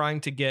that they're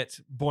trying to get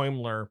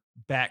Boimler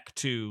back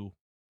to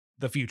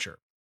the future,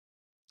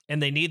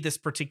 and they need this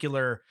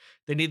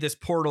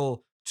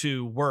portal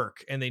to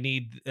work, and they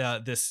need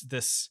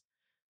this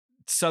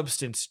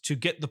substance to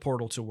get the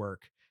portal to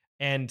work.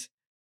 And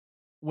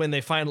when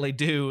they finally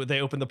do, they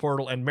open the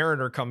portal and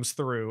Mariner comes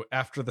through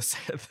after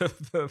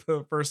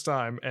the first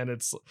time, and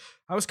it's,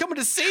 I was coming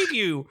to save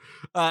you,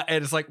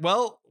 and it's like,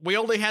 well, we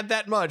only had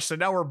that much, so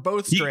now we're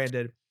both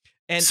stranded.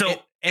 And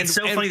it's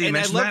so funny you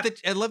mentioned that.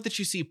 I love that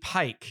you see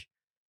Pike,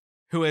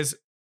 who has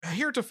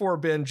heretofore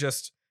been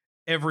just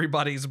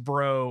everybody's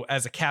bro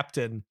as a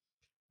captain,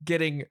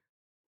 getting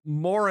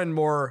more and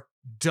more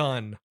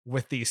done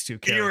with these two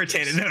characters.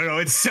 Irritated. No,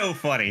 it's so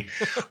funny.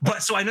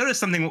 But so I noticed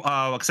something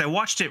because I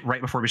watched it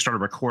right before we started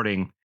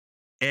recording,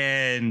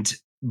 and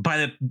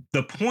by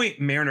the point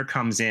Mariner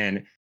comes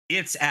in,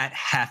 it's at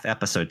half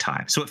episode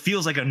time, so it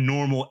feels like a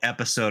normal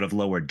episode of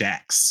Lower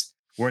Decks,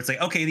 where it's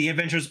like, okay, the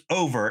adventure's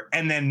over,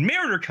 and then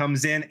Mariner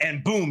comes in,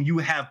 and boom, you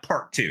have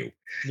part 2.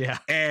 Yeah,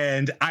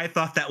 and I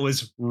thought that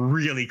was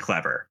really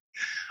clever.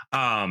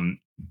 And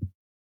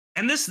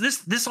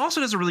this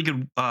also does a really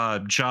good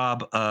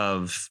job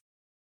of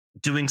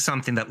doing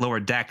something that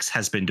Lower Decks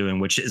has been doing,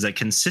 which is a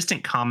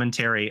consistent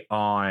commentary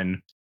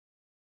on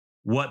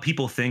what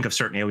people think of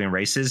certain alien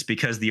races,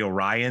 because the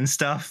Orion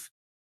stuff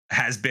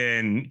has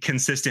been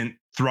consistent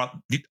throughout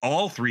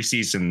all 3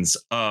 seasons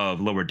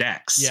of Lower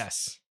Decks.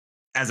 Yes.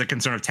 As a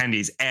concern of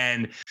attendees,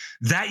 and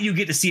that you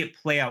get to see it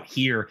play out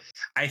here,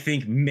 I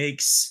think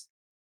makes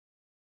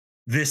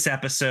this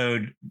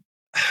episode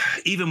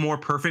even more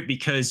perfect,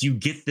 because you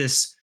get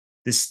this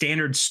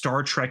standard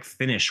Star Trek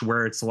finish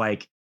where it's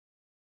like,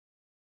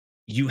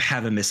 you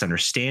have a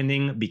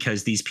misunderstanding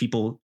because these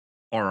people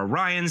are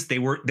Orions. They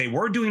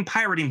were doing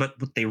pirating, but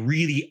what they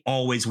really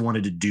always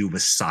wanted to do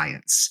was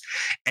science.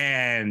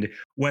 And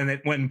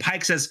when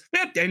Pike says,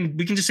 yeah, and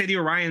we can just say the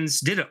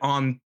Orions did it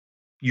on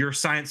your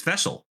science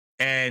vessel,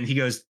 and he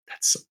goes,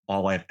 that's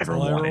all I've ever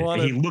wanted.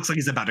 And he looks like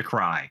he's about to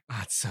cry.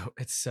 Oh,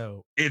 it's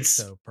so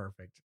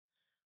perfect.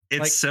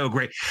 It's so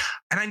great.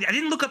 And I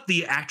didn't look up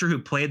the actor who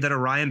played that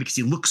Orion because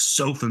he looks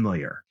so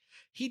familiar.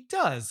 He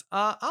does.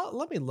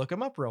 Let me look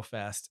him up real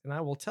fast, and I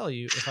will tell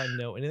you if I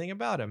know anything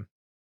about him.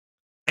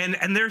 And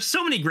there's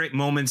so many great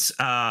moments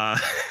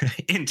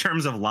in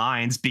terms of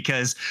lines,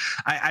 because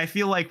I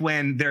feel like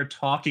when they're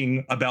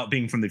talking about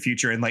being from the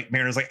future, and like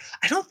Mariner's like,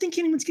 I don't think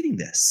anyone's getting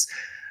this.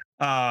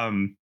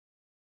 You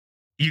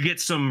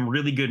get some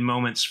really good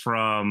moments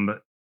from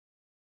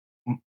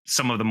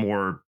some of the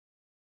more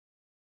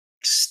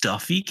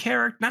stuffy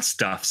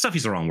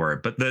stuffy's the wrong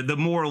word, but the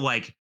more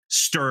like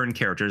stern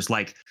characters,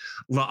 like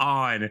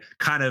La'an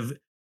kind of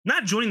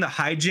not joining the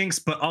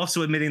hijinks, but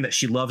also admitting that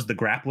she loves the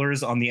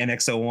grapplers on the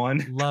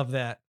NX-01. Love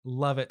that.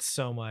 Love it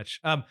so much.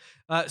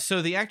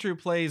 So the actor who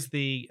plays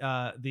the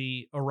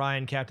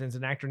Orion captain is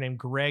an actor named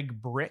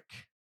Greg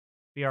Brick,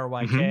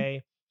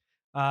 Bryk.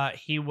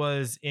 He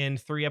was in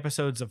 3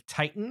 episodes of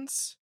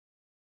Titans.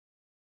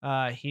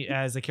 He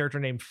as a character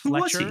named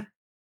Fletcher.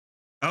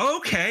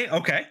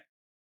 Okay.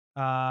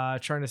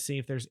 Trying to see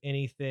if there's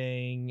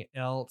anything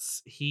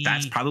else.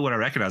 That's probably what I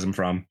recognize him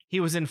from.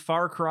 He was in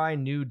Far Cry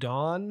New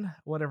Dawn,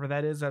 whatever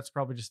that is. That's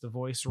probably just a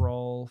voice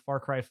role. Far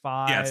Cry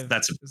 5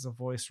 is a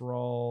voice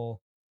role.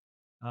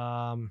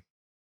 It's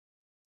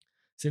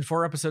in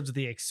 4 episodes of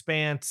The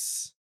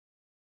Expanse.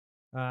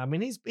 I mean,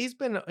 he's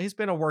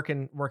been a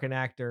working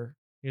actor.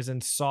 He was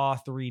in Saw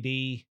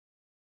 3D.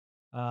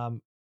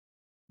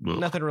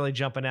 Nothing really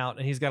jumping out,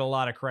 and he's got a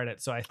lot of credit.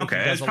 So I think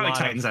it's probably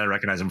Titans that I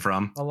recognize him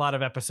from. A lot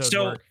of episode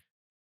work.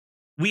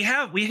 We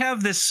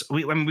have this.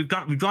 We've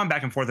gone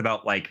back and forth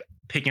about like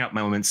picking up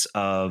moments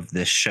of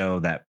this show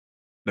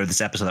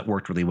this episode that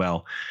worked really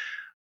well.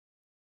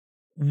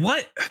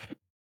 What,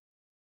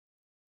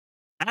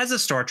 as a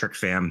Star Trek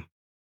fan,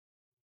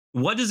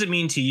 what does it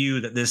mean to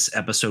you that this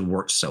episode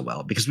works so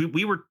well? Because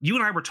you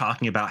and I were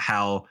talking about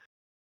how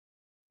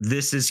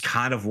this is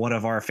kind of one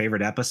of our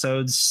favorite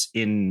episodes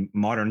in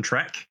modern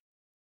Trek.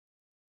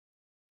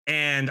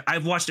 And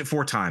I've watched it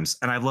 4 times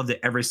and I've loved it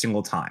every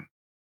single time.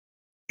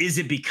 Is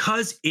it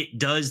because it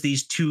does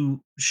these 2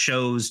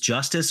 shows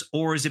justice,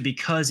 or is it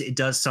because it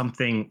does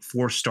something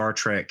for Star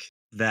Trek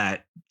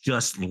that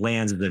just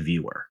lands the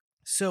viewer?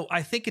 So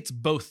I think it's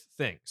both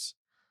things.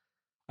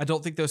 I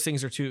don't think those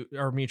things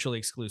are mutually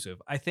exclusive.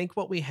 I think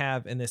what we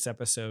have in this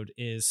episode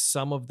is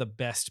some of the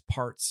best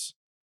parts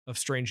of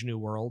Strange New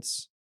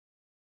Worlds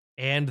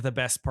and the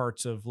best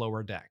parts of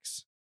Lower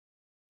Decks.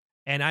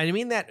 And I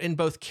mean that in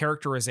both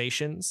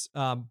characterizations,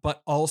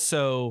 but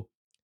also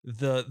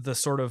the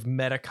sort of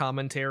meta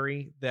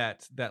commentary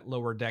that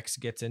Lower Decks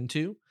gets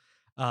into.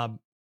 When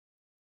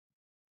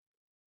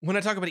I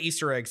talk about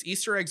Easter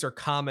eggs are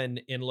common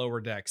in Lower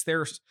Decks.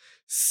 They're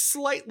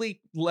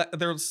slightly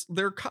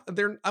they're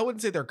I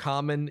wouldn't say they're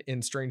common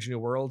in Strange New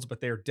Worlds,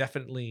 but they're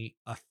definitely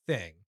a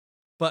thing.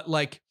 But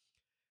like,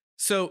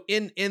 so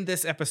in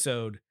this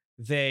episode,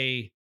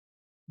 they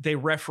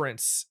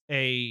reference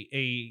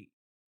the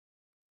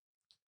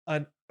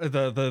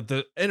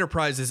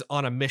Enterprise is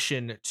on a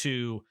mission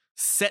to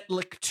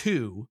Setlik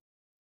 2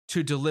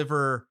 to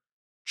deliver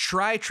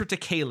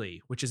tritriticale,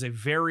 which is a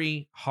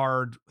very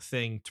hard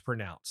thing to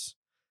pronounce.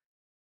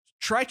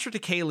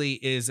 Tritriticale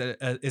is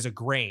a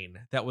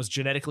grain that was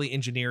genetically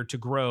engineered to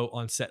grow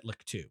on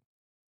Setlik 2.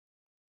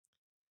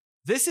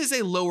 This is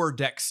a Lower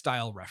Deck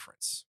style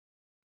reference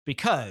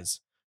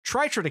because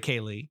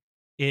tritriticale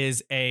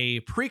is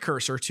a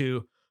precursor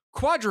to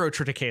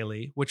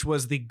quadrotriticale, which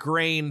was the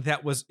grain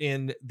that was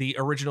in the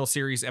original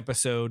series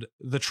episode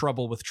The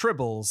Trouble with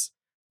Tribbles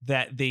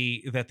that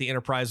the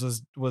Enterprise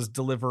was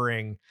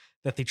delivering,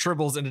 that the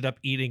Tribbles ended up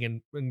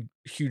eating and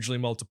hugely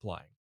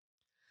multiplying.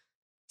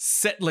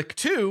 Setlik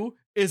 2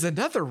 is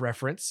another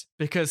reference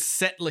because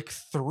Setlik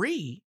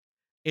 3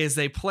 is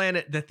a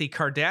planet that the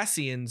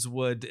Cardassians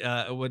would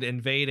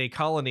invade a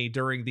colony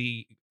during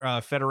the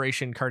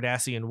Federation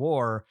Cardassian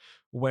War,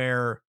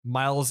 where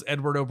Miles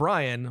Edward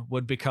O'Brien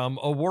would become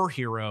a war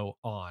hero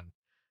on.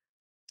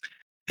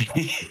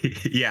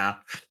 Yeah.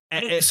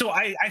 So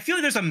I feel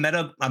like there's a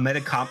not a meta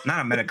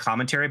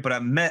commentary, but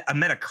a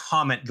meta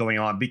comment going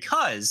on,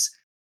 because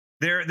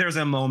there's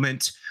a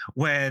moment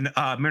when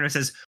Mariner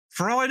says,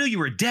 "For all I knew, you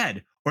were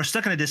dead or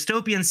stuck in a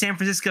dystopian San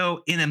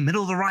Francisco in the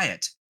middle of the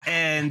riot."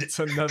 And it's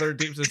another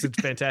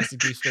fantastic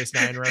Deep Space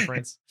Nine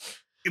reference,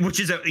 which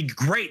is a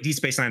great Deep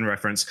Space Nine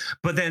reference.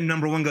 But then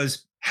number one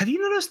goes, "Have you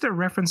noticed their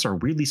references are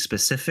really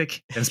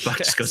specific?" And Spock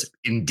just goes,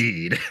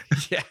 "Indeed."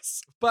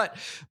 Yes, but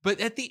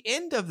at the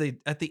end of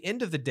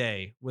the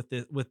day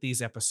with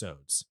these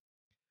episodes,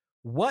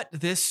 what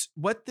this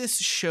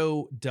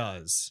show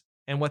does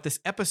and what this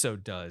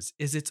episode does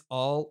is it's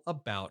all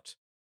about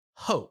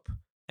hope,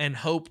 and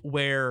hope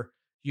where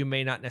you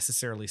may not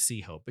necessarily see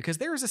hope, because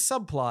there is a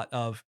subplot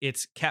of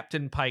it's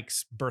Captain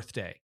Pike's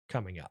birthday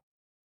coming up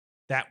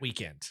that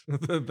weekend,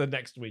 the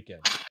next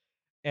weekend.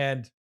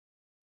 And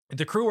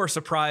the crew are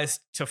surprised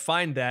to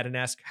find that and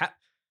ask, how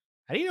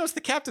do you know it's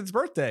the captain's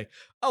birthday?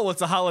 Oh,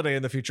 it's a holiday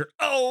in the future.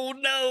 Oh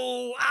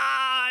no,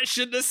 I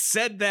shouldn't have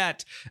said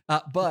that.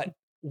 But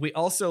we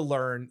also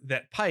learn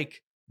that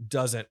Pike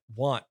doesn't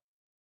want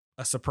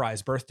a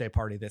surprise birthday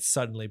party that's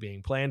suddenly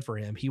being planned for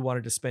him. He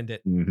wanted to spend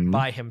it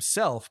by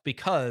himself,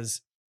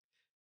 because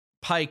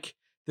Pike,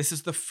 this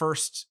is the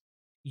first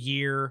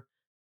year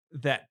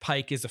that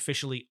Pike is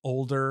officially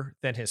older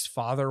than his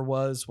father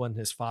was when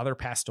his father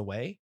passed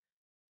away.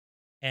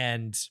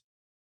 And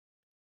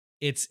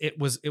it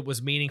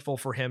was meaningful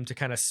for him to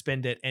kind of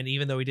spend it. And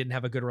even though he didn't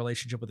have a good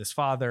relationship with his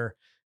father,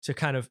 to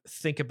kind of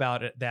think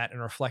about that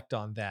and reflect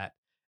on that.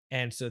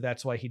 And so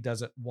that's why he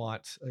doesn't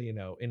want,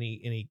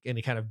 any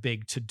kind of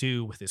big to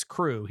do with his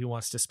crew. He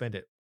wants to spend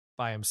it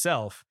by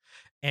himself.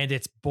 And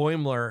it's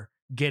Boimler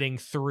getting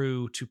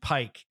through to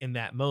Pike in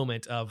that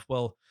moment of,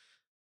 well,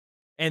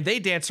 and they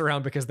dance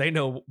around because they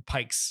know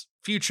Pike's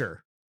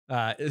future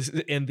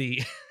in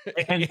the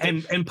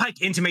and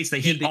Pike intimates that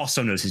he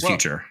also knows his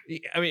future.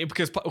 I mean,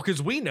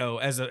 because we know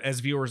as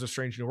viewers of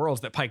Strange New Worlds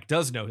that Pike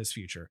does know his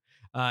future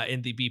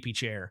in the BP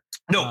chair.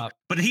 No,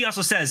 but he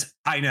also says,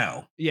 "I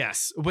know."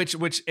 Yes,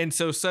 which and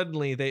so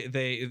suddenly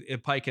they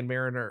Pike and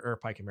Mariner,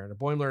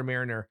 Boimler and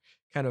Mariner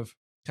kind of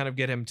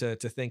get him to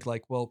think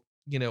like, well,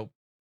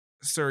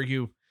 sir,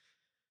 you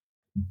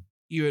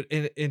had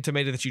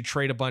intimated that you'd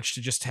trade a bunch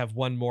to just have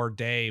one more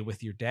day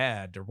with your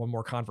dad or one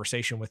more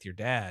conversation with your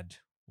dad.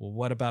 Well,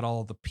 what about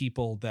all the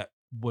people that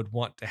would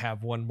want to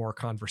have one more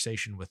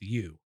conversation with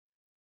you?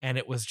 And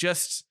it was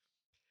just,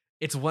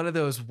 it's one of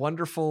those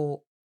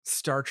wonderful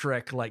Star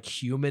Trek like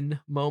human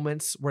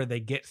moments where they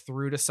get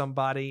through to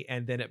somebody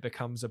and then it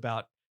becomes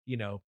about,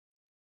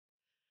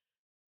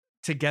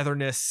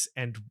 togetherness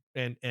and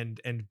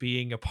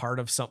being a part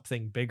of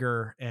something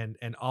bigger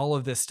and all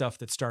of this stuff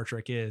that Star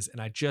Trek is.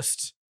 And I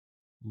just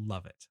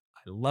love it.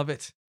 I love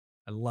it.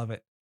 I love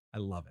it. I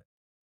love it.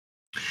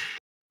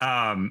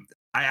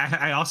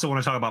 I also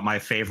want to talk about my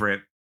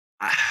favorite.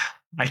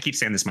 I keep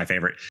saying this is my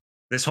favorite.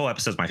 This whole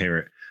episode is my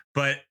favorite.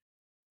 But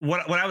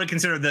what I would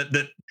consider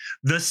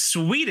the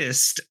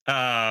sweetest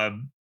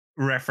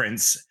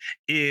reference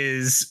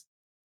is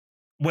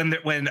when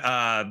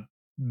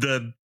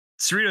the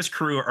Cerritos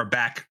crew are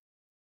back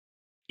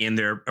in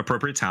their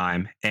appropriate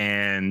time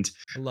and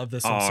I love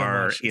this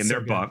are so in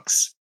their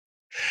bunks,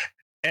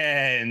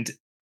 and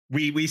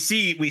we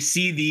see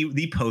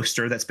the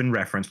poster that's been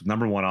referenced with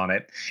number 1 on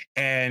it,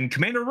 and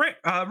Commander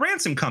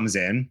Ransom comes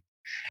in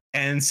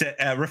and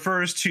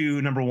refers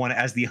to number 1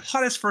 as the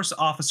hottest first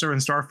officer in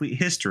Starfleet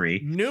history.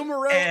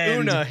 Numero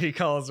una, he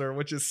calls her,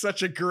 which is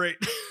such a great.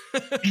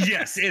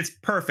 Yes, it's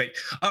perfect.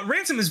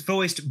 Ransom is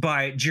voiced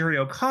by Jerry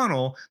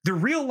O'Connell, the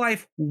real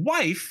life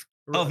wife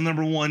of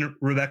number 1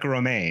 Rebecca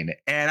Romaine,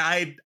 and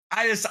I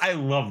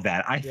love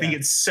that. I think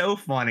it's so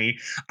funny.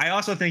 I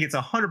also think it's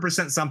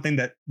 100% something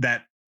that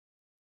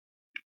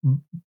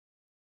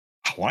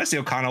I want to say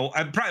O'Connell.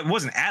 I probably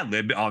wasn't ad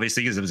lib,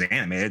 obviously, because it was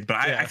animated. But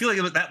I feel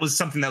like that was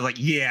something that was like,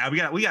 yeah, we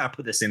got to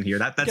put this in here.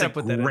 That's a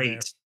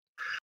great.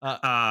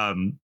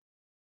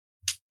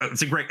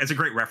 It's a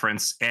great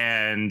reference,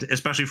 and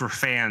especially for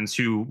fans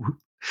who.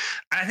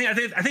 I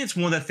think it's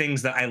one of the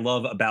things that I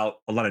love about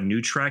a lot of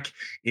new Trek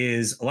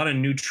is a lot of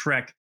new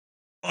Trek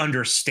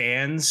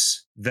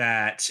understands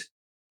that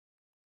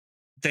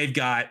they've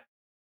got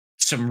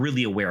some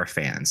really aware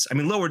fans. I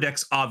mean, Lower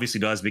Decks obviously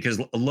does, because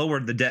Lower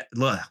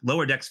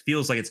Decks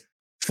feels like it's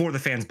for the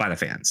fans by the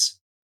fans.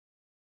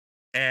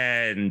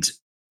 And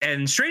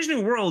Strange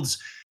New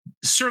Worlds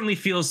certainly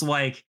feels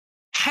like,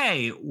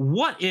 hey,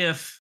 what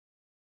if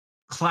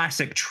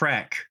classic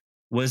Trek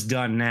was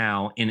done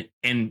now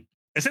in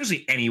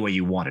essentially any way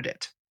you wanted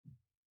it?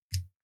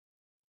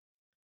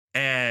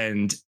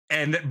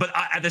 But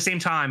at the same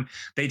time,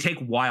 they take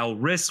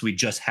wild risks. We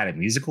just had a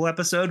musical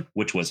episode,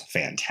 which was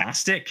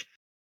fantastic.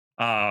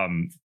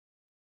 I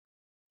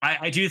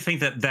do think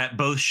that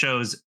both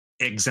shows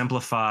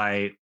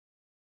exemplify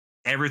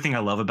everything I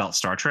love about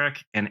Star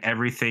Trek and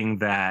everything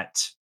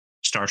that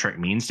Star Trek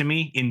means to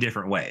me in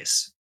different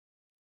ways.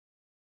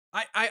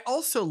 I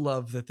also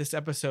love that this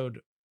episode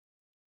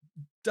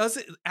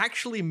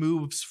actually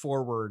moves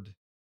forward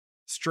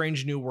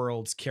Strange New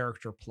Worlds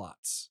character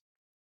plots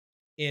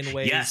in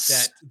ways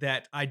Yes.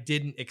 that I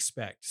didn't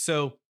expect.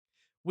 So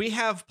we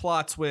have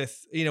plots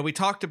with, we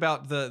talked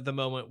about the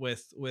moment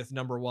with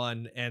number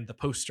one and the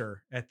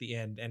poster at the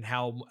end, and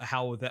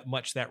how that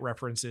much that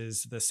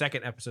references the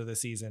second episode of the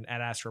season,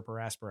 Ad Astra per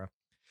Aspera.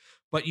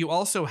 But you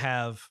also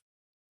have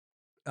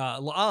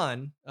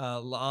La'an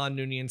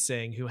Noonien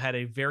Singh, who had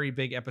a very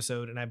big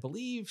episode, and I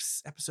believe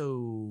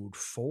episode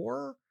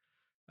 4,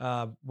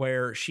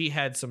 where she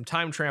had some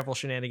time travel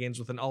shenanigans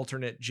with an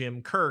alternate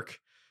Jim Kirk,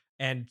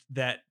 and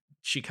that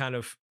she kind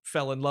of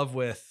fell in love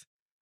with,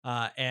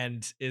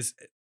 and is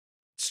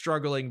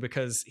struggling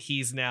because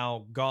he's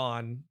now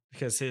gone,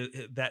 because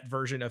that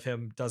version of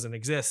him doesn't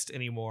exist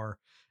anymore.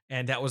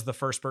 And that was the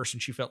first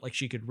person she felt like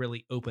she could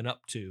really open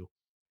up to.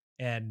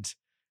 And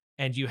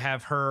you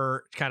have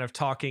her kind of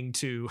talking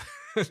to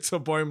to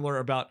Boimler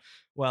about,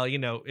 well,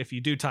 if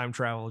you do time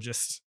travel,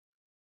 just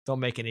don't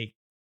make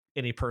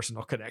any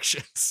personal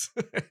connections.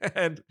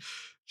 And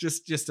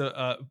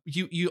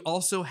you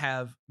also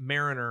have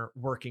Mariner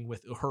working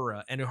with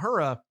Uhura, and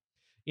Uhura,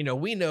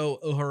 we know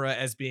Uhura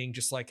as being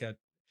just like a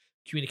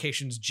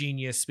communications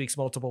genius, speaks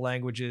multiple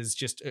languages,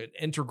 just an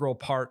integral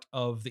part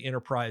of the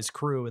Enterprise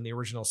crew in the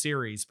original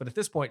series. But at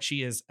this point,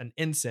 she is an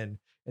ensign.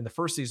 In the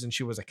first season,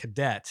 she was a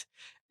cadet.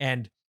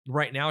 And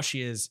right now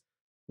she is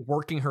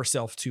working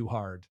herself too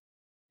hard.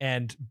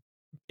 And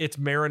it's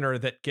Mariner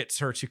that gets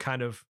her to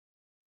kind of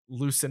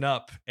loosen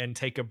up and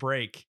take a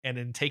break. And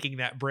in taking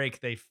that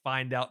break, they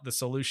find out the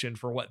solution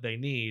for what they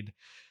need.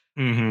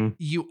 Mm-hmm.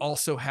 You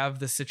also have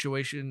the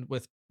situation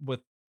with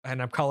and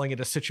I'm calling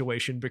it a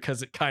situation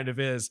because it kind of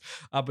is,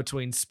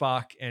 between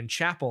Spock and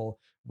Chapel,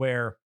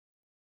 where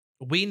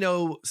we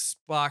know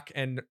Spock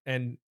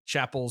and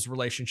Chapel's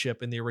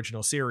relationship in the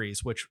original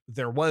series, which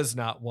there was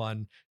not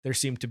one. There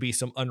seemed to be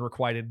some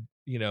unrequited,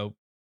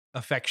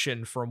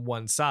 affection from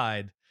one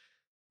side,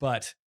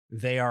 but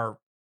they are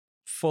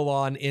full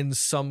on in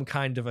some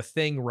kind of a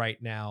thing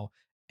right now.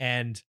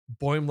 And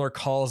Boimler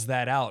calls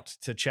that out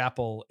to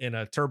Chapel in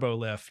a turbo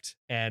lift,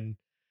 and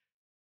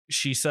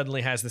she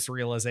suddenly has this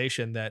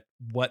realization that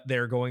what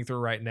they're going through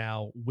right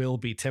now will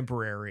be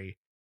temporary,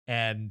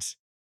 and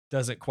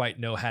doesn't quite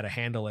know how to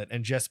handle it.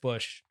 And Jess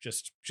Bush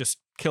just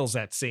kills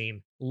that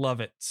scene.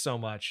 Love it so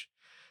much.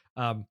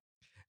 And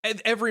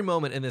every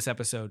moment in this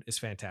episode is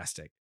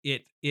fantastic.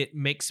 It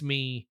makes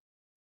me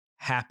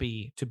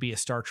happy to be a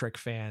Star Trek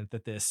fan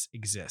that this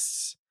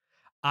exists.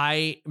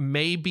 I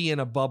may be in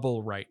a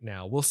bubble right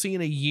now. We'll see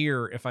in a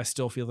year if I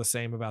still feel the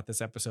same about this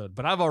episode,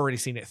 but I've already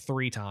seen it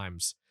 3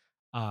 times.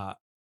 I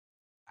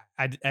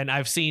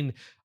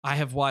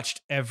have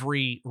watched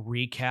every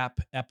recap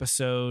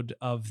episode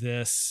of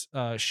this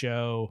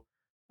show,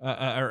 or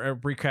a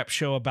recap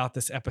show about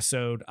this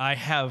episode. I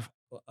have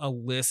a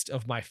list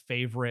of my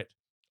favorite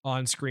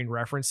on-screen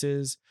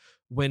references.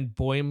 When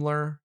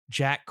Boimler,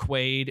 Jack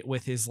Quaid,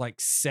 with his like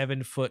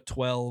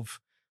 7'12"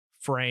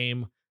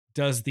 frame,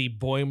 does the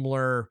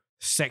Boimler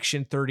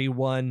Section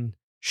 31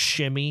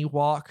 shimmy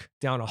walk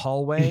down a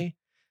hallway.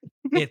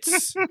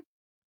 It's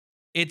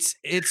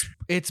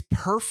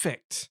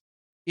perfect.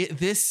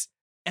 This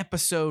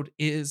episode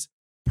is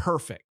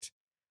perfect.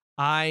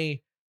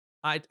 I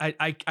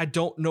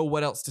don't know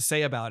what else to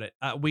say about it.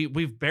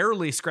 We've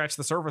barely scratched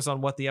the surface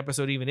on what the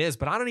episode even is,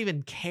 but I don't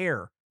even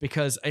care,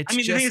 because it's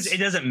the thing is, it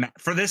doesn't matter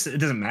for this. It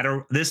doesn't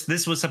matter.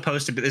 This was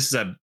supposed to be. This is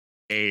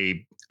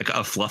a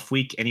fluff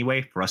week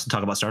anyway for us to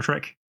talk about Star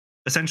Trek,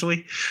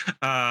 essentially,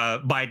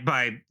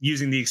 by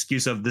using the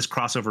excuse of this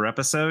crossover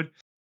episode.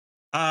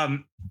 I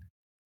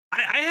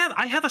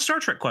have a Star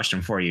Trek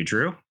question for you,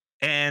 Drew,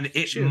 and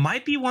it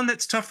might be one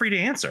that's tough for you to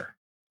answer.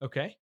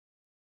 Okay.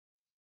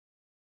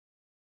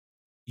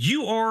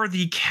 You are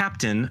the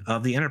captain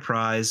of the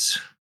Enterprise.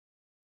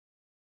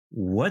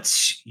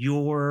 What's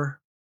your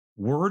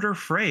word or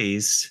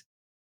phrase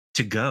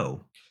to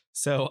go?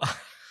 So,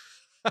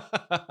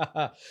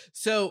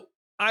 so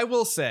I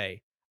will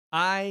say,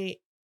 I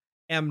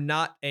am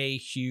not a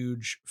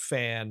huge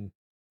fan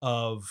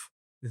of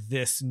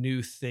this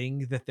new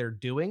thing that they're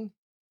doing,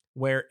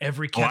 where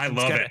every Oh, I captain's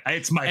love gotta, it.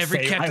 It's my every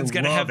favorite. captain's I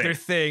got to have love their it.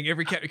 thing.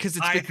 Every captain, because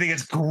it's I think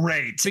it's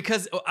great.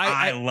 because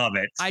I love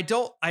it. I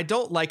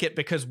don't like it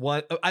because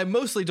one, I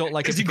mostly don't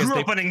like it Because you because grew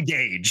they up on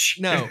Engage.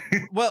 no.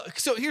 Well,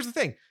 so here's the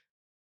thing: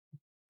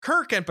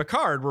 Kirk and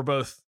Picard were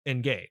both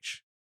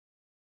Engage.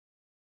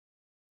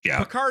 Yeah.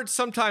 Picard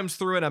sometimes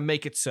threw in a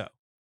make it so,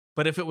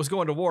 but if it was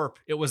going to warp,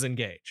 it was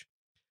Engage.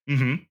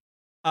 Mm-hmm.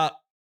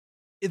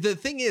 The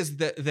thing is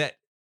that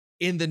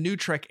in the new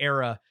Trek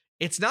era,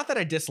 it's not that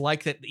I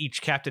dislike that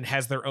each captain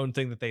has their own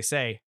thing that they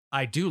say.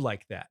 I do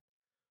like that.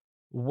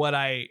 What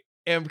I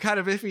am kind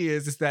of iffy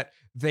is that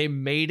they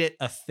made it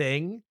a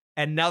thing,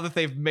 and now that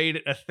they've made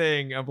it a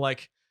thing, I'm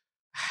like,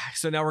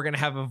 so now we're gonna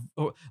have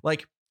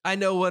like. I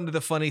know one of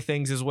the funny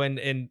things is when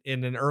in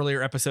an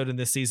earlier episode in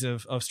this season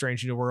of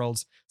Strange New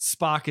Worlds,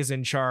 Spock is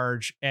in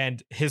charge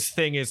and his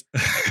thing is,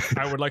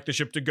 I would like the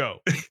ship to go.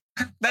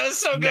 That was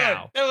so good.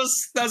 Now,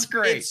 That's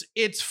great.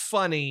 It's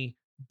funny,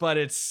 but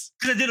it's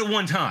because they did it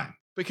one time.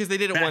 Because they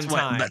did it one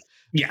time.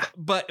 Yeah.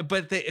 But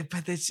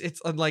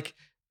it's like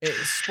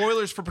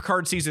spoilers for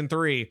Picard season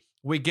 3.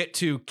 We get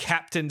to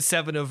Captain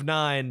 7 of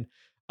 9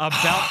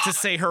 about to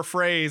say her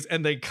phrase,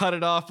 and they cut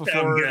it off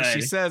before she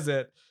says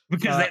it.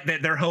 Because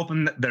they're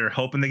hoping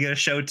to get a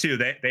show too.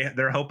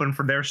 They're hoping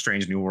for their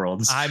Strange New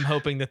Worlds. I'm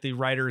hoping that the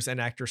writers and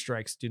actor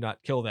strikes do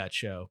not kill that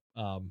show.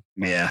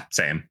 Yeah,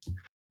 same.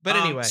 But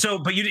anyway,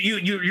 but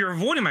you're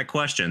avoiding my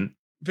question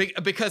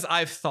because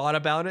I've thought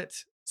about it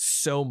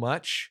so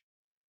much.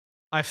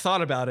 I've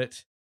thought about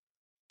it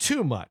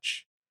too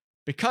much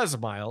because,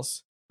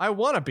 Miles, I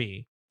want to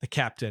be the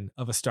captain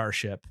of a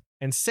starship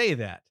and say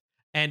that,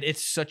 and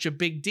it's such a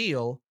big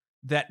deal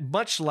that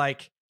much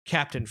like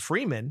Captain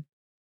Freeman,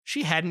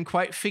 she hadn't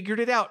quite figured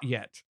it out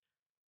yet.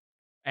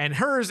 And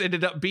hers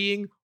ended up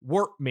being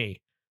Warp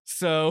Me.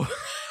 So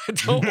I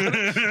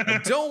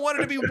don't want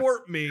it to be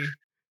Warp Me.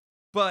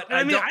 But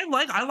I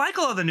like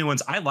a lot of the new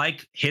ones. I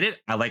like Hit It.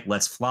 I like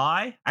Let's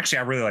Fly. Actually,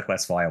 I really like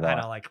Let's Fly a lot.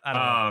 I don't like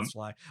Let's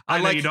Fly.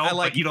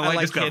 You don't like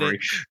Discovery.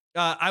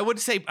 I would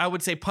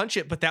say Punch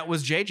It, but that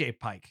was JJ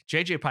Pike.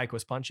 JJ Pike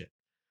was Punch It.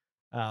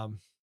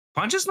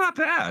 Punch is not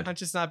bad.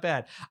 Punch is not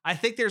bad. I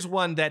think there's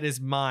one that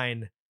is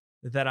mine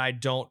that I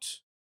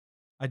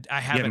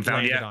haven't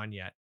landed on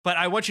yet. But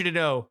I want you to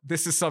know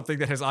this is something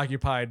that has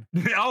occupied.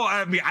 Oh,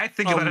 I mean, I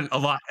think about it a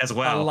lot as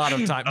well. A lot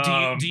of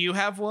time. Do you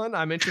have one?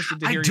 I'm interested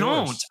to hear. I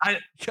don't.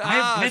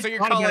 So you're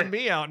calling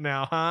me out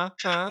now, huh?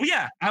 Well,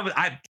 yeah,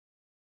 I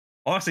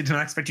honestly did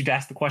not expect you to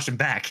ask the question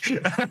back.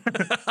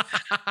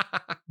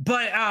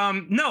 But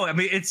no, I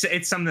mean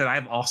it's something that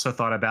I've also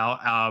thought about.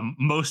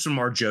 Most of them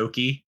are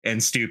jokey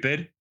and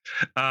stupid.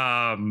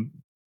 Well,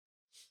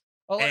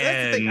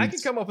 that's the thing. I can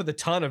come up with a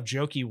ton of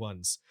jokey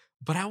ones,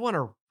 but I want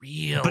a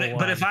real one.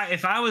 But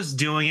if I was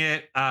doing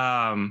it,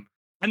 I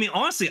mean,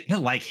 honestly, I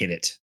like Hit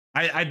It.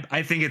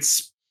 I think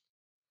it's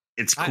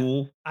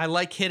cool. I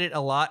like Hit It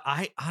a lot.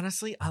 I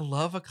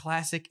love a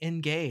classic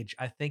Engage.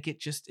 I think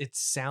it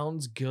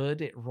sounds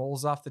good. It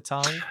rolls off the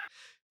tongue.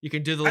 You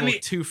can do the little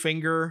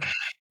 2-finger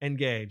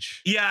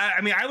Engage. Yeah,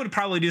 I mean, I would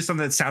probably do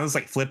something that sounds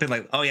like flippant,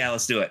 like, oh yeah,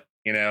 let's do it.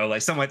 You know,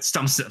 like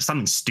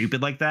something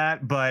stupid like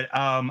that. But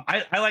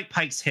I like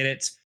Pike's Hit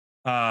It.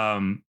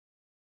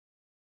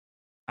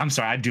 I'm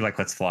sorry, I do like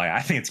Let's Fly.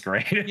 I think it's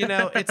great. You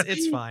know,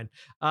 it's fine.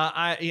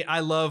 I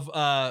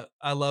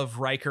love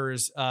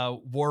Riker's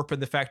warp in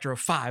the factor of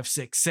 5,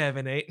 6,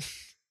 7, 8.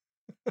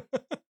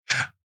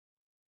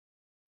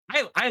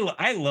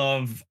 I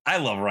love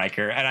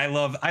Riker, and I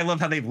love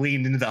how they've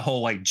leaned into the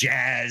whole like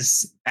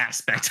jazz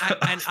aspect.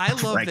 I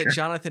love Riker. that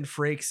Jonathan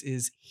Frakes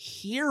is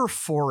here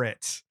for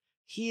it.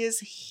 He is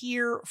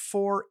here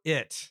for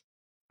it.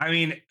 I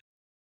mean,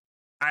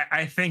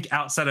 I think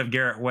outside of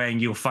Garrett Wang,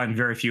 you'll find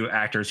very few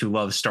actors who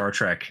love Star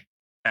Trek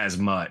as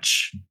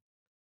much,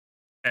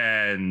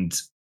 and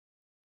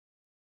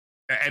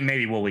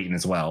maybe Will Wheaton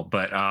as well.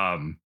 But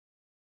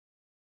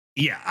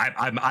yeah,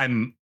 I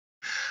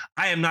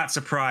am not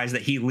surprised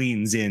that he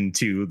leans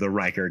into the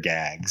Riker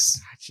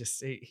gags.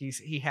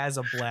 He has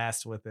a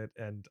blast with it,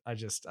 and I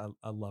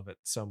love it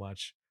so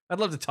much. I'd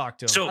love to talk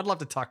to him. I'd love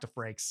to talk to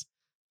Frakes.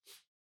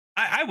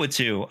 I would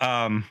too.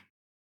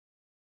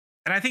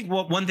 And I think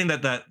one thing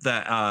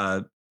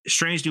that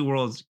Strange New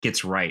Worlds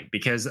gets right,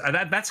 because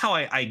that's how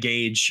I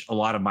gauge a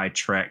lot of my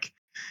Trek.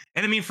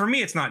 And I mean, for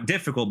me, it's not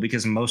difficult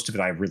because most of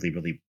it I really,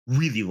 really,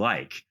 really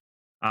like.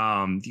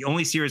 The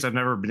only series I've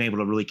never been able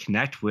to really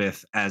connect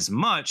with as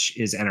much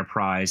is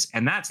Enterprise.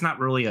 And that's not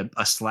really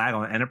a slag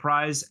on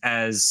Enterprise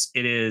as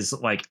it is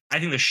like, I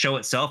think the show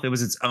itself, if it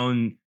was its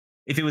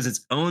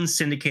own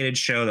syndicated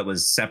show that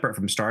was separate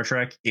from Star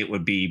Trek, it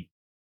would be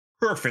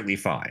perfectly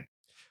fine.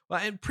 Well,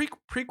 and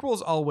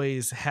prequels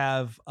always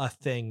have a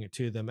thing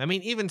to them. I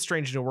mean, even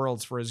Strange New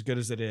Worlds, for as good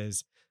as it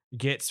is,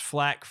 gets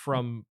flack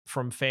from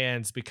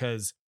fans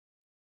because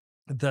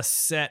the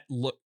set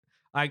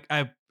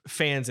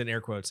fans in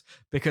air quotes,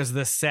 because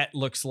the set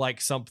looks like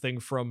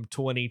something from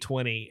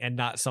 2020 and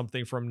not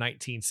something from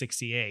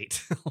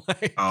 1968.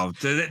 Oh,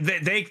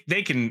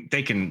 they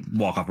can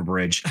walk off a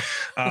bridge.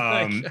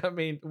 I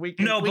mean, we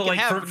can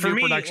have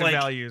new production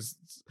values.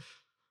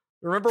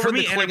 Remember For when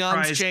me, the Klingons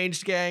Enterprise-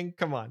 changed, gang?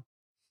 Come on.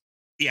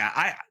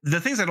 Yeah,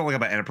 the things I don't like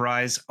about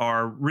Enterprise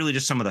are really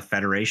just some of the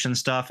Federation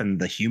stuff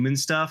and the human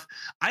stuff.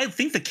 I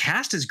think the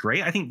cast is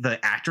great. I think the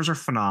actors are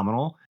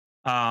phenomenal.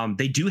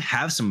 They do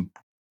have some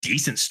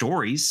decent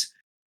stories,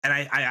 and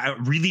I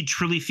really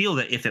truly feel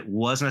that if it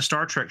wasn't a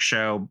Star Trek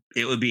show,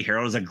 it would be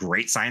heralded as a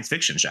great science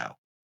fiction show.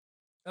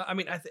 I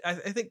mean, I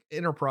think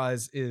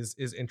Enterprise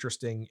is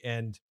interesting,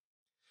 and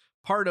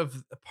part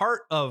of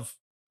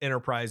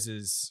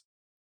Enterprise's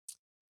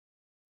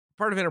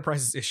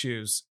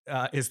issues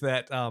is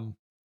that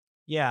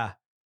yeah,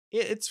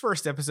 its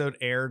first episode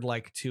aired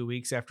like 2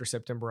 weeks after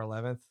September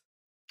 11th,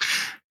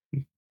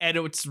 and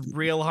it's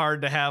real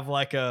hard to have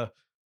like a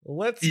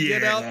let's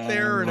get out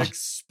there and Yeah.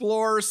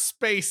 explore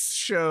space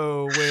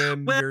show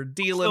when Well, you're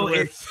dealing so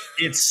with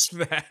it's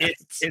that.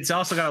 it's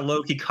also got a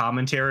low-key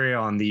commentary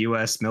on the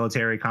U.S.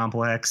 military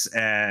complex,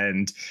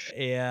 and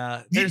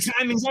Yeah, there's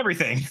timing's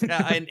everything.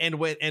 and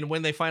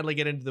when they finally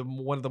get into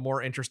one of the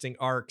more interesting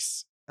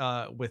arcs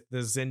with the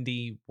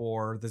Xindi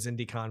war, the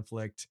Xindi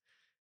conflict,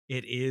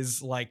 it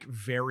is like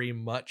very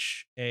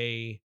much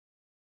a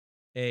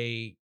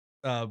a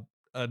uh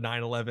a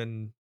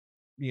 9/11,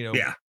 you know,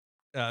 Yeah.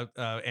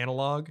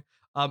 analog.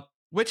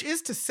 Which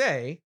is to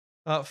say,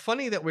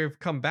 funny that we've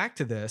come back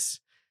to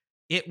this.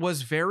 It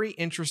was very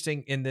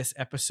interesting in this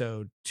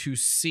episode to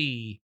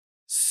see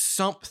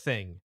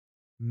something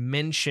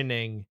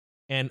mentioning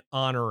and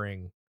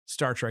honoring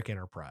Star Trek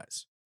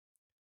Enterprise,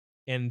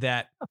 and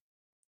that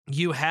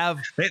you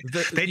have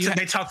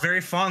They talk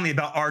very fondly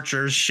about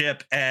Archer's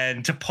ship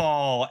and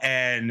T'Pol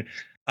and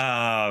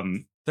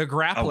the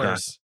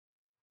grapplers.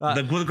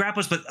 the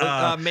grapplers, but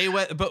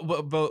Mayweather, but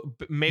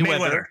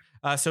Mayweather.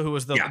 So who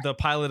was the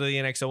pilot of the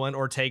NX-01?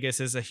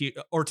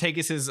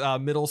 Ortegas's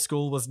middle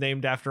school was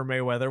named after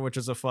Mayweather, which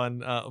is a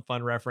fun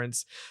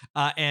reference.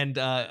 And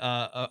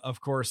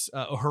of course,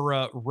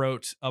 Uhura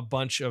wrote a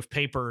bunch of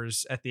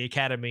papers at the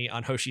Academy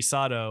on Hoshi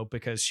Sato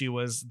because she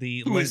was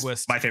the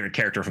linguist. My favorite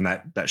character from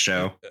that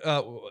show.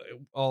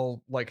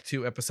 All like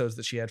 2 episodes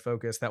that she had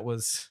focused. That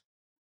was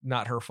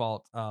not her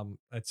fault.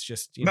 It's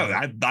just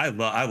I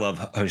love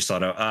Hoshi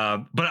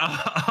Sato. But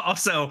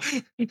also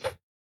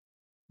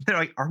they're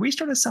like, are we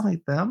starting to sound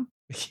like them?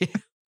 Yeah,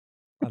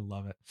 I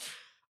love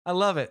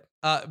it.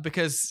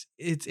 Because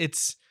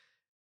it's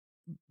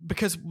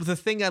because the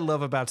thing I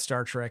love about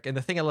Star Trek, and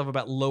the thing I love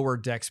about Lower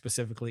Deck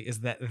specifically, is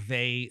that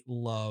they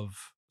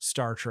love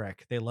Star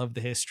Trek. They love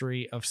the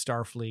history of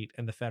Starfleet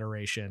and the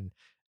Federation,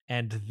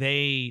 and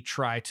they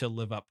try to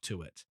live up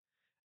to it.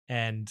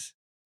 And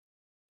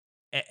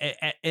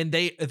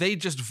they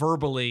just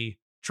verbally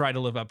try to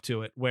live up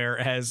to it,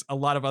 whereas a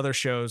lot of other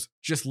shows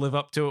just live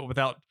up to it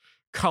without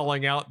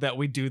calling out that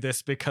we do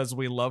this because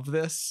we love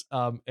this.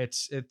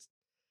 It's this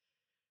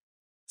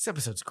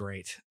episode's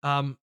great.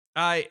 I'm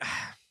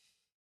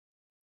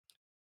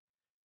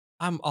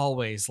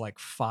always like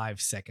 5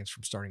 seconds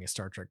from starting a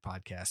Star Trek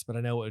podcast, but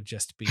I know it would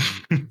just be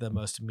the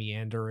most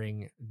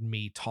meandering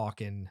me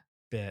talking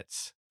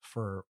bits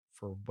for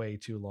way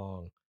too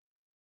long.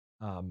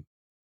 But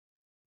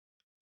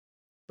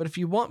if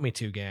you want me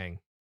to, gang,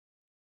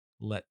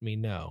 let me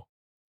know,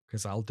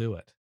 because I'll do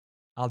it.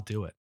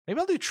 Maybe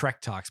I'll do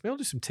Trek Talks. Maybe I'll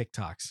do some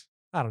TikToks.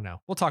 I don't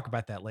know. We'll talk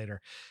about that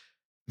later.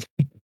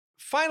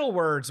 Final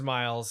words,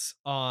 Miles,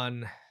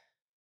 on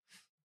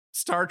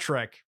Star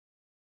Trek.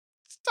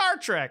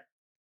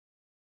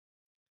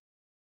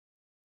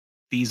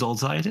 These old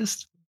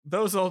scientists?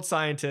 Those old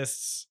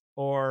scientists,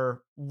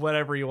 or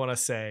whatever you want to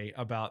say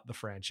about the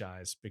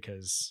franchise,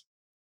 because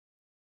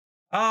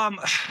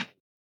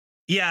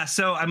yeah,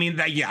 so I mean,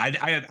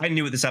 I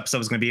knew what this episode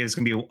was going to be. It's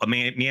going to be a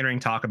meandering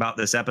talk about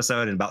this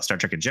episode and about Star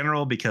Trek in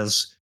general,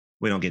 because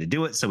we don't get to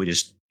do it, so we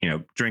just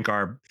drink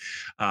our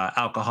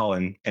alcohol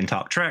and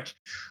talk Trek,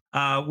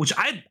 which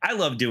I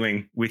love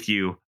doing with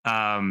you,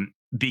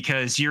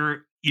 because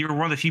you're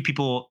one of the few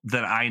people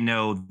that I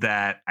know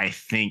that I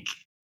think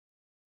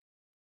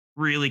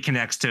really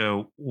connects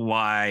to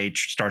why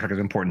Star Trek is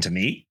important to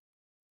me,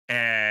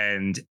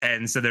 and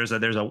so there's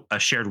a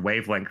shared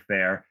wavelength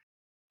there.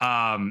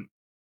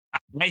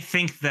 I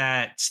think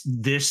that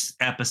this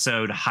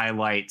episode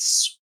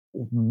highlights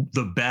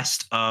the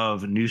best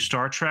of new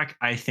Star Trek.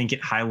 I think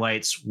it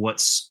highlights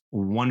what's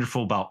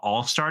wonderful about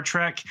all Star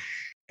Trek.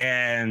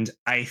 And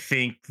I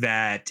think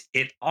that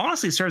it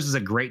honestly serves as a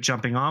great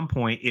jumping on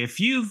point if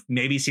you've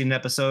maybe seen an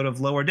episode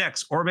of Lower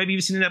Decks, or maybe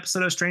you've seen an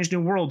episode of Strange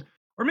New World,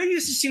 or maybe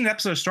you've seen an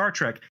episode of Star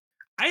Trek.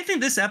 I think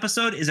this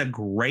episode is a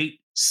great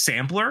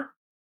sampler.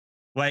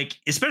 Like,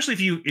 especially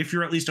if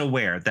you're at least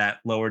aware that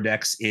Lower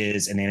Decks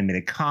is an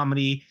animated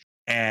comedy,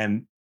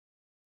 and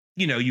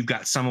you've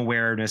got some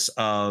awareness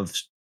of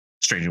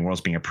Strange New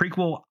Worlds being a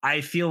prequel.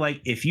 I feel like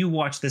if you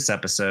watch this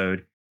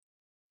episode,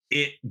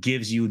 it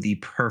gives you the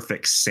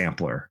perfect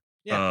sampler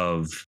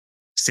of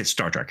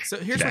Star Trek. So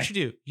here's what you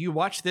do. You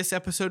watch this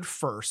episode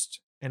first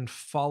and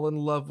fall in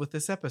love with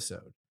this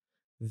episode.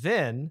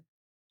 Then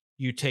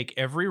you take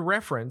every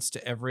reference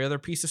to every other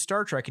piece of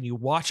Star Trek and you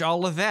watch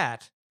all of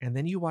that. And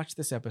then you watch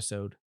this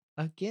episode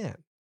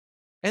again.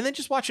 And then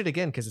just watch it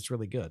again because it's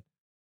really good.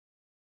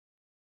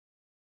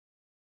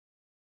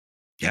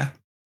 Yeah.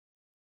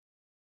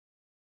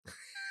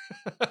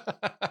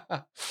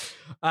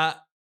 uh,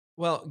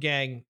 well,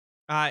 gang,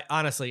 I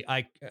honestly,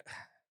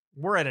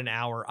 we're at an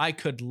hour. I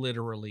could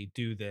literally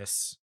do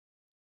this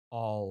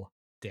all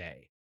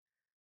day,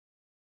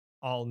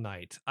 all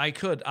night. I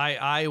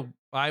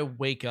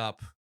wake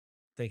up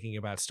thinking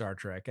about Star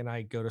Trek, and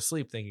I go to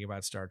sleep thinking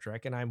about Star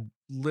Trek, and I'm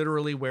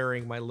literally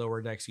wearing my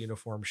Lower Decks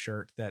uniform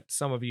shirt that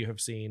some of you have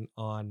seen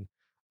on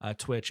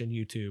Twitch and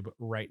YouTube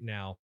right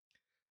now,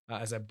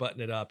 as I button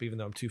it up, even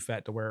though I'm too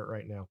fat to wear it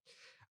right now.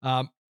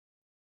 Um,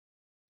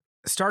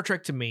 Star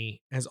Trek to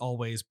me has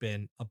always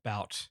been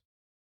about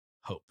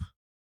hope.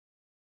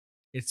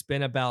 It's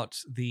been about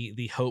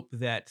the hope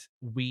that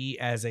we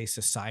as a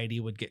society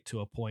would get to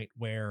a point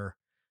where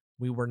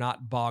we were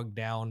not bogged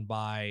down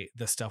by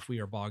the stuff we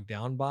are bogged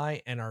down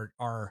by, and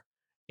are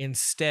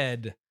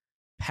instead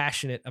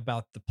passionate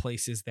about the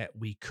places that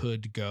we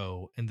could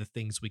go and the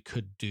things we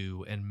could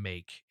do and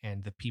make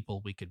and the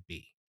people we could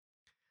be.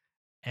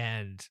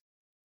 And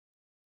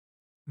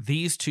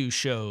these two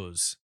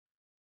shows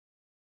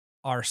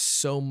are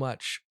so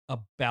much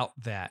about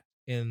that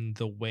in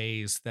the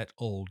ways that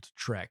old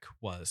Trek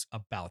was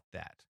about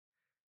that.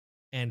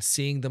 And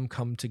seeing them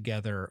come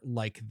together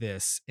like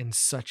this in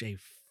such a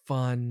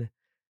fun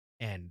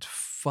and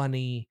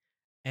funny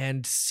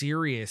and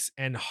serious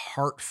and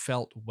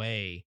heartfelt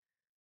way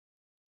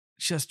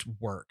just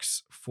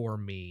works for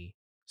me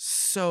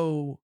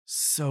so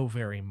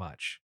very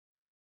much.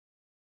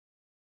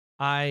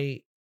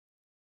 I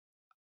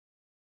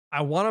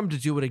want them to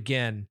do it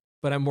again,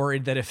 but I'm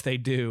worried that if they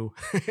do,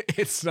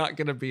 it's not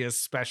going to be as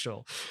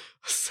special.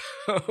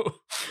 So,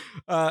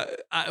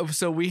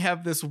 so we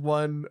have this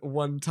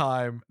one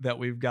time that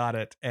we've got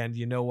it, and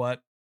you know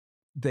what?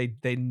 They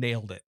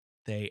nailed it.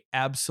 They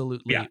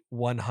absolutely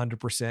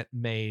 100%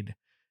 made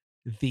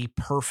the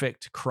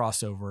perfect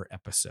crossover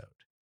episode.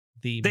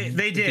 They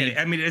did.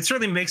 I mean, it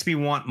certainly makes me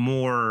want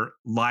more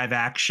live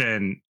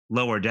action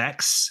Lower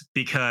Decks,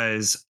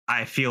 because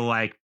I feel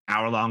like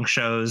hour-long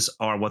shows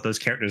are what those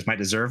characters might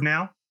deserve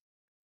now.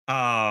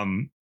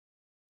 And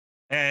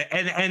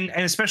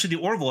especially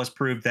the Orville has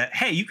proved that,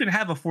 hey, you can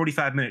have a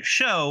 45-minute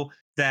show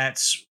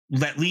that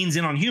leans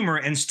in on humor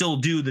and still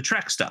do the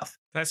Trek stuff.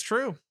 That's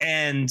true.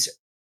 And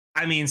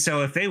I mean,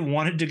 so if they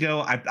wanted to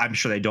go, I'm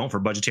sure they don't for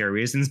budgetary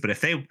reasons, but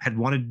if they had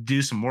wanted to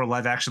do some more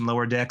live action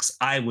Lower Decks,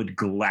 I would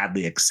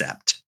gladly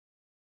accept.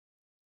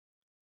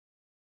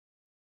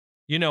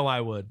 You know,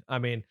 I would. I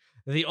mean,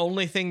 the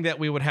only thing that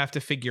we would have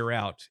to figure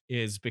out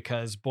is,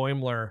 because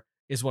Boimler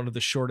is one of the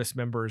shortest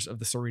members of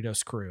the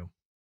Cerritos crew,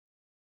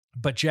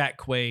 but Jack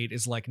Quaid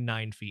is like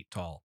 9 feet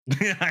tall.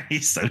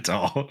 He's so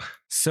tall.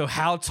 So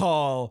how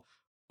tall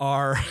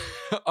are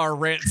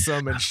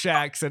Ransom and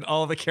Shax and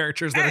all the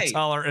characters that are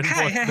taller and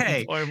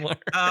Boimler?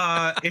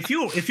 If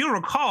you'll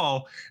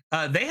recall,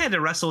 they had to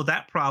wrestle with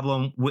that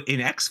problem in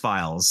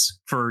X-Files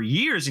for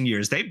years and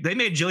years. They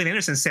made Gillian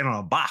Anderson stand on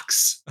a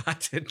box. I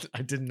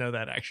didn't know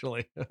that,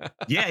 actually.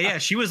 yeah,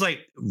 she was like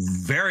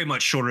very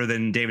much shorter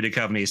than David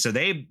Duchovny. So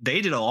they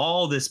did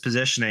all this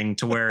positioning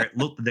to where it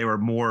looked that they were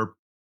more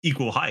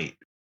equal height.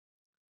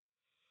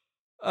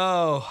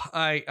 Oh,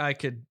 I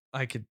could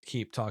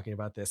keep talking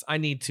about this. I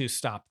need to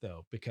stop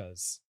though,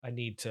 because I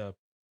need to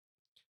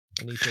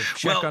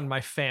check on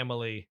my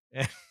family.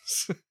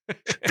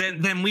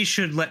 then we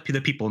should let the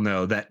people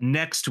know that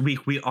next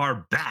week we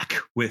are back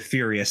with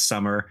Furious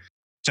Summer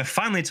to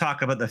finally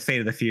talk about The Fate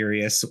of the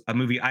Furious, a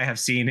movie I have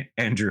seen,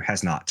 Andrew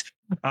has not.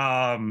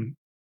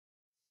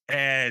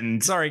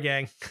 And sorry,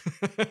 gang.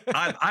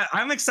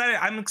 I'm excited.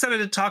 I'm excited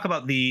to talk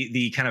about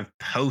the kind of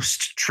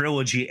post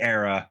trilogy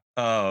era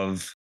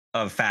of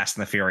Fast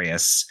and the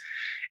Furious,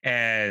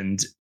 and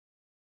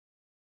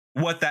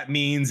what that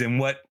means,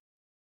 and where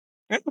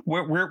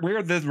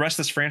the rest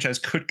of this franchise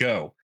could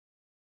go.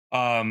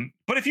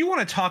 But if you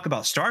want to talk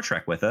about Star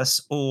Trek with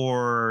us,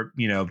 or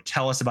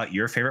tell us about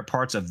your favorite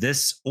parts of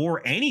this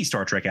or any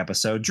Star Trek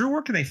episode, Drew,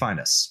 where can they find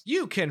us?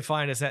 You can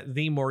find us at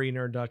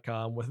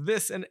themoreyounerd.com with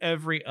this and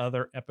every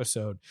other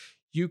episode.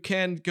 You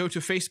can go to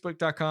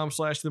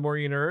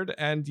facebook.com/themoreyounerd,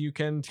 and you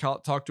can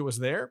talk to us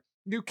there.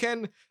 You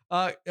can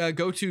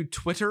go to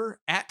Twitter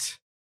at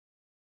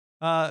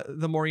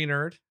The More You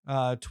Nerd,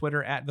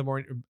 Twitter at The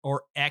More,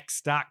 or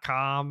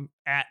x.com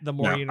at The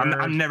More You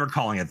Nerd. I'm never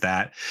calling it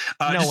that.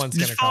 No one's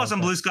going to follow us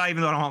on Blue Sky,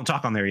 even though I don't want to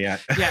talk on there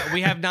yet. Yeah,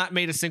 we have not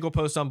made a single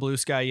post on Blue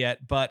Sky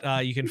yet,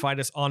 but you can find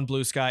us on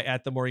Blue Sky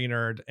at The More You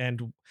Nerd.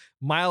 And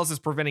Miles is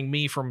preventing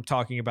me from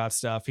talking about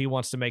stuff. He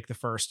wants to make the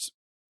first.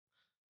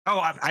 Oh,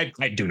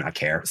 I do not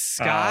care.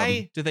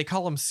 Sky? Do they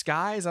call them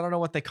skies? I don't know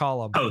what they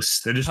call them.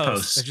 Posts. They're just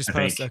posts. They're just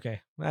posts.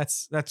 Okay,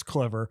 that's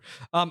clever.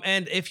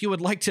 And if you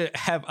would like to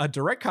have a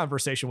direct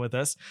conversation with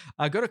us,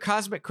 go to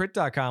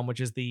CosmicCrit.com,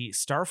 which is the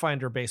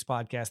Starfinder-based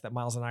podcast that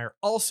Miles and I are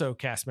also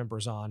cast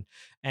members on,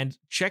 and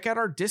check out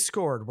our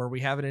Discord, where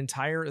we have an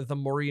entire The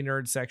More You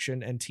Nerd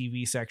section and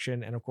TV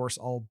section, and of course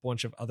a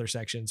bunch of other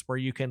sections where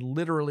you can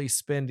literally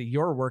spend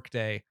your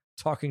workday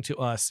talking to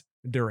us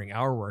during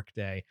our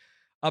workday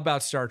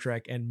about Star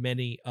Trek and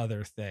many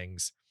other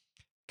things.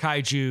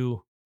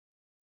 Kaiju,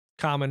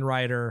 Kamen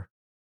Rider,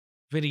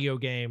 video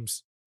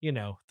games. You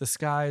know, the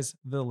sky's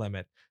the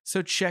limit.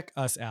 So check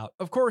us out.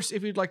 Of course,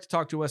 if you'd like to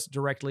talk to us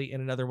directly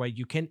in another way,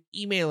 you can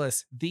email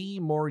us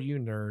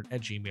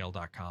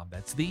themoreyounerd@gmail.com.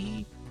 That's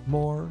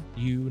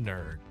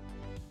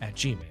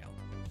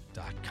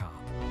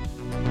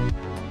themoreyounerd@gmail.com.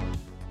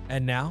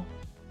 And now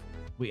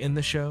we end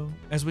the show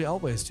as we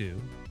always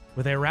do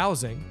with a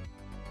rousing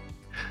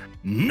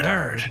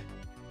Nerd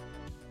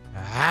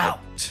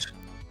out.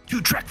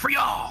 To Trek for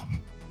y'all.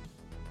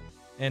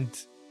 And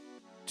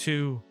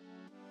to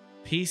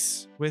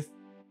peace with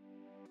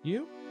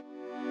you.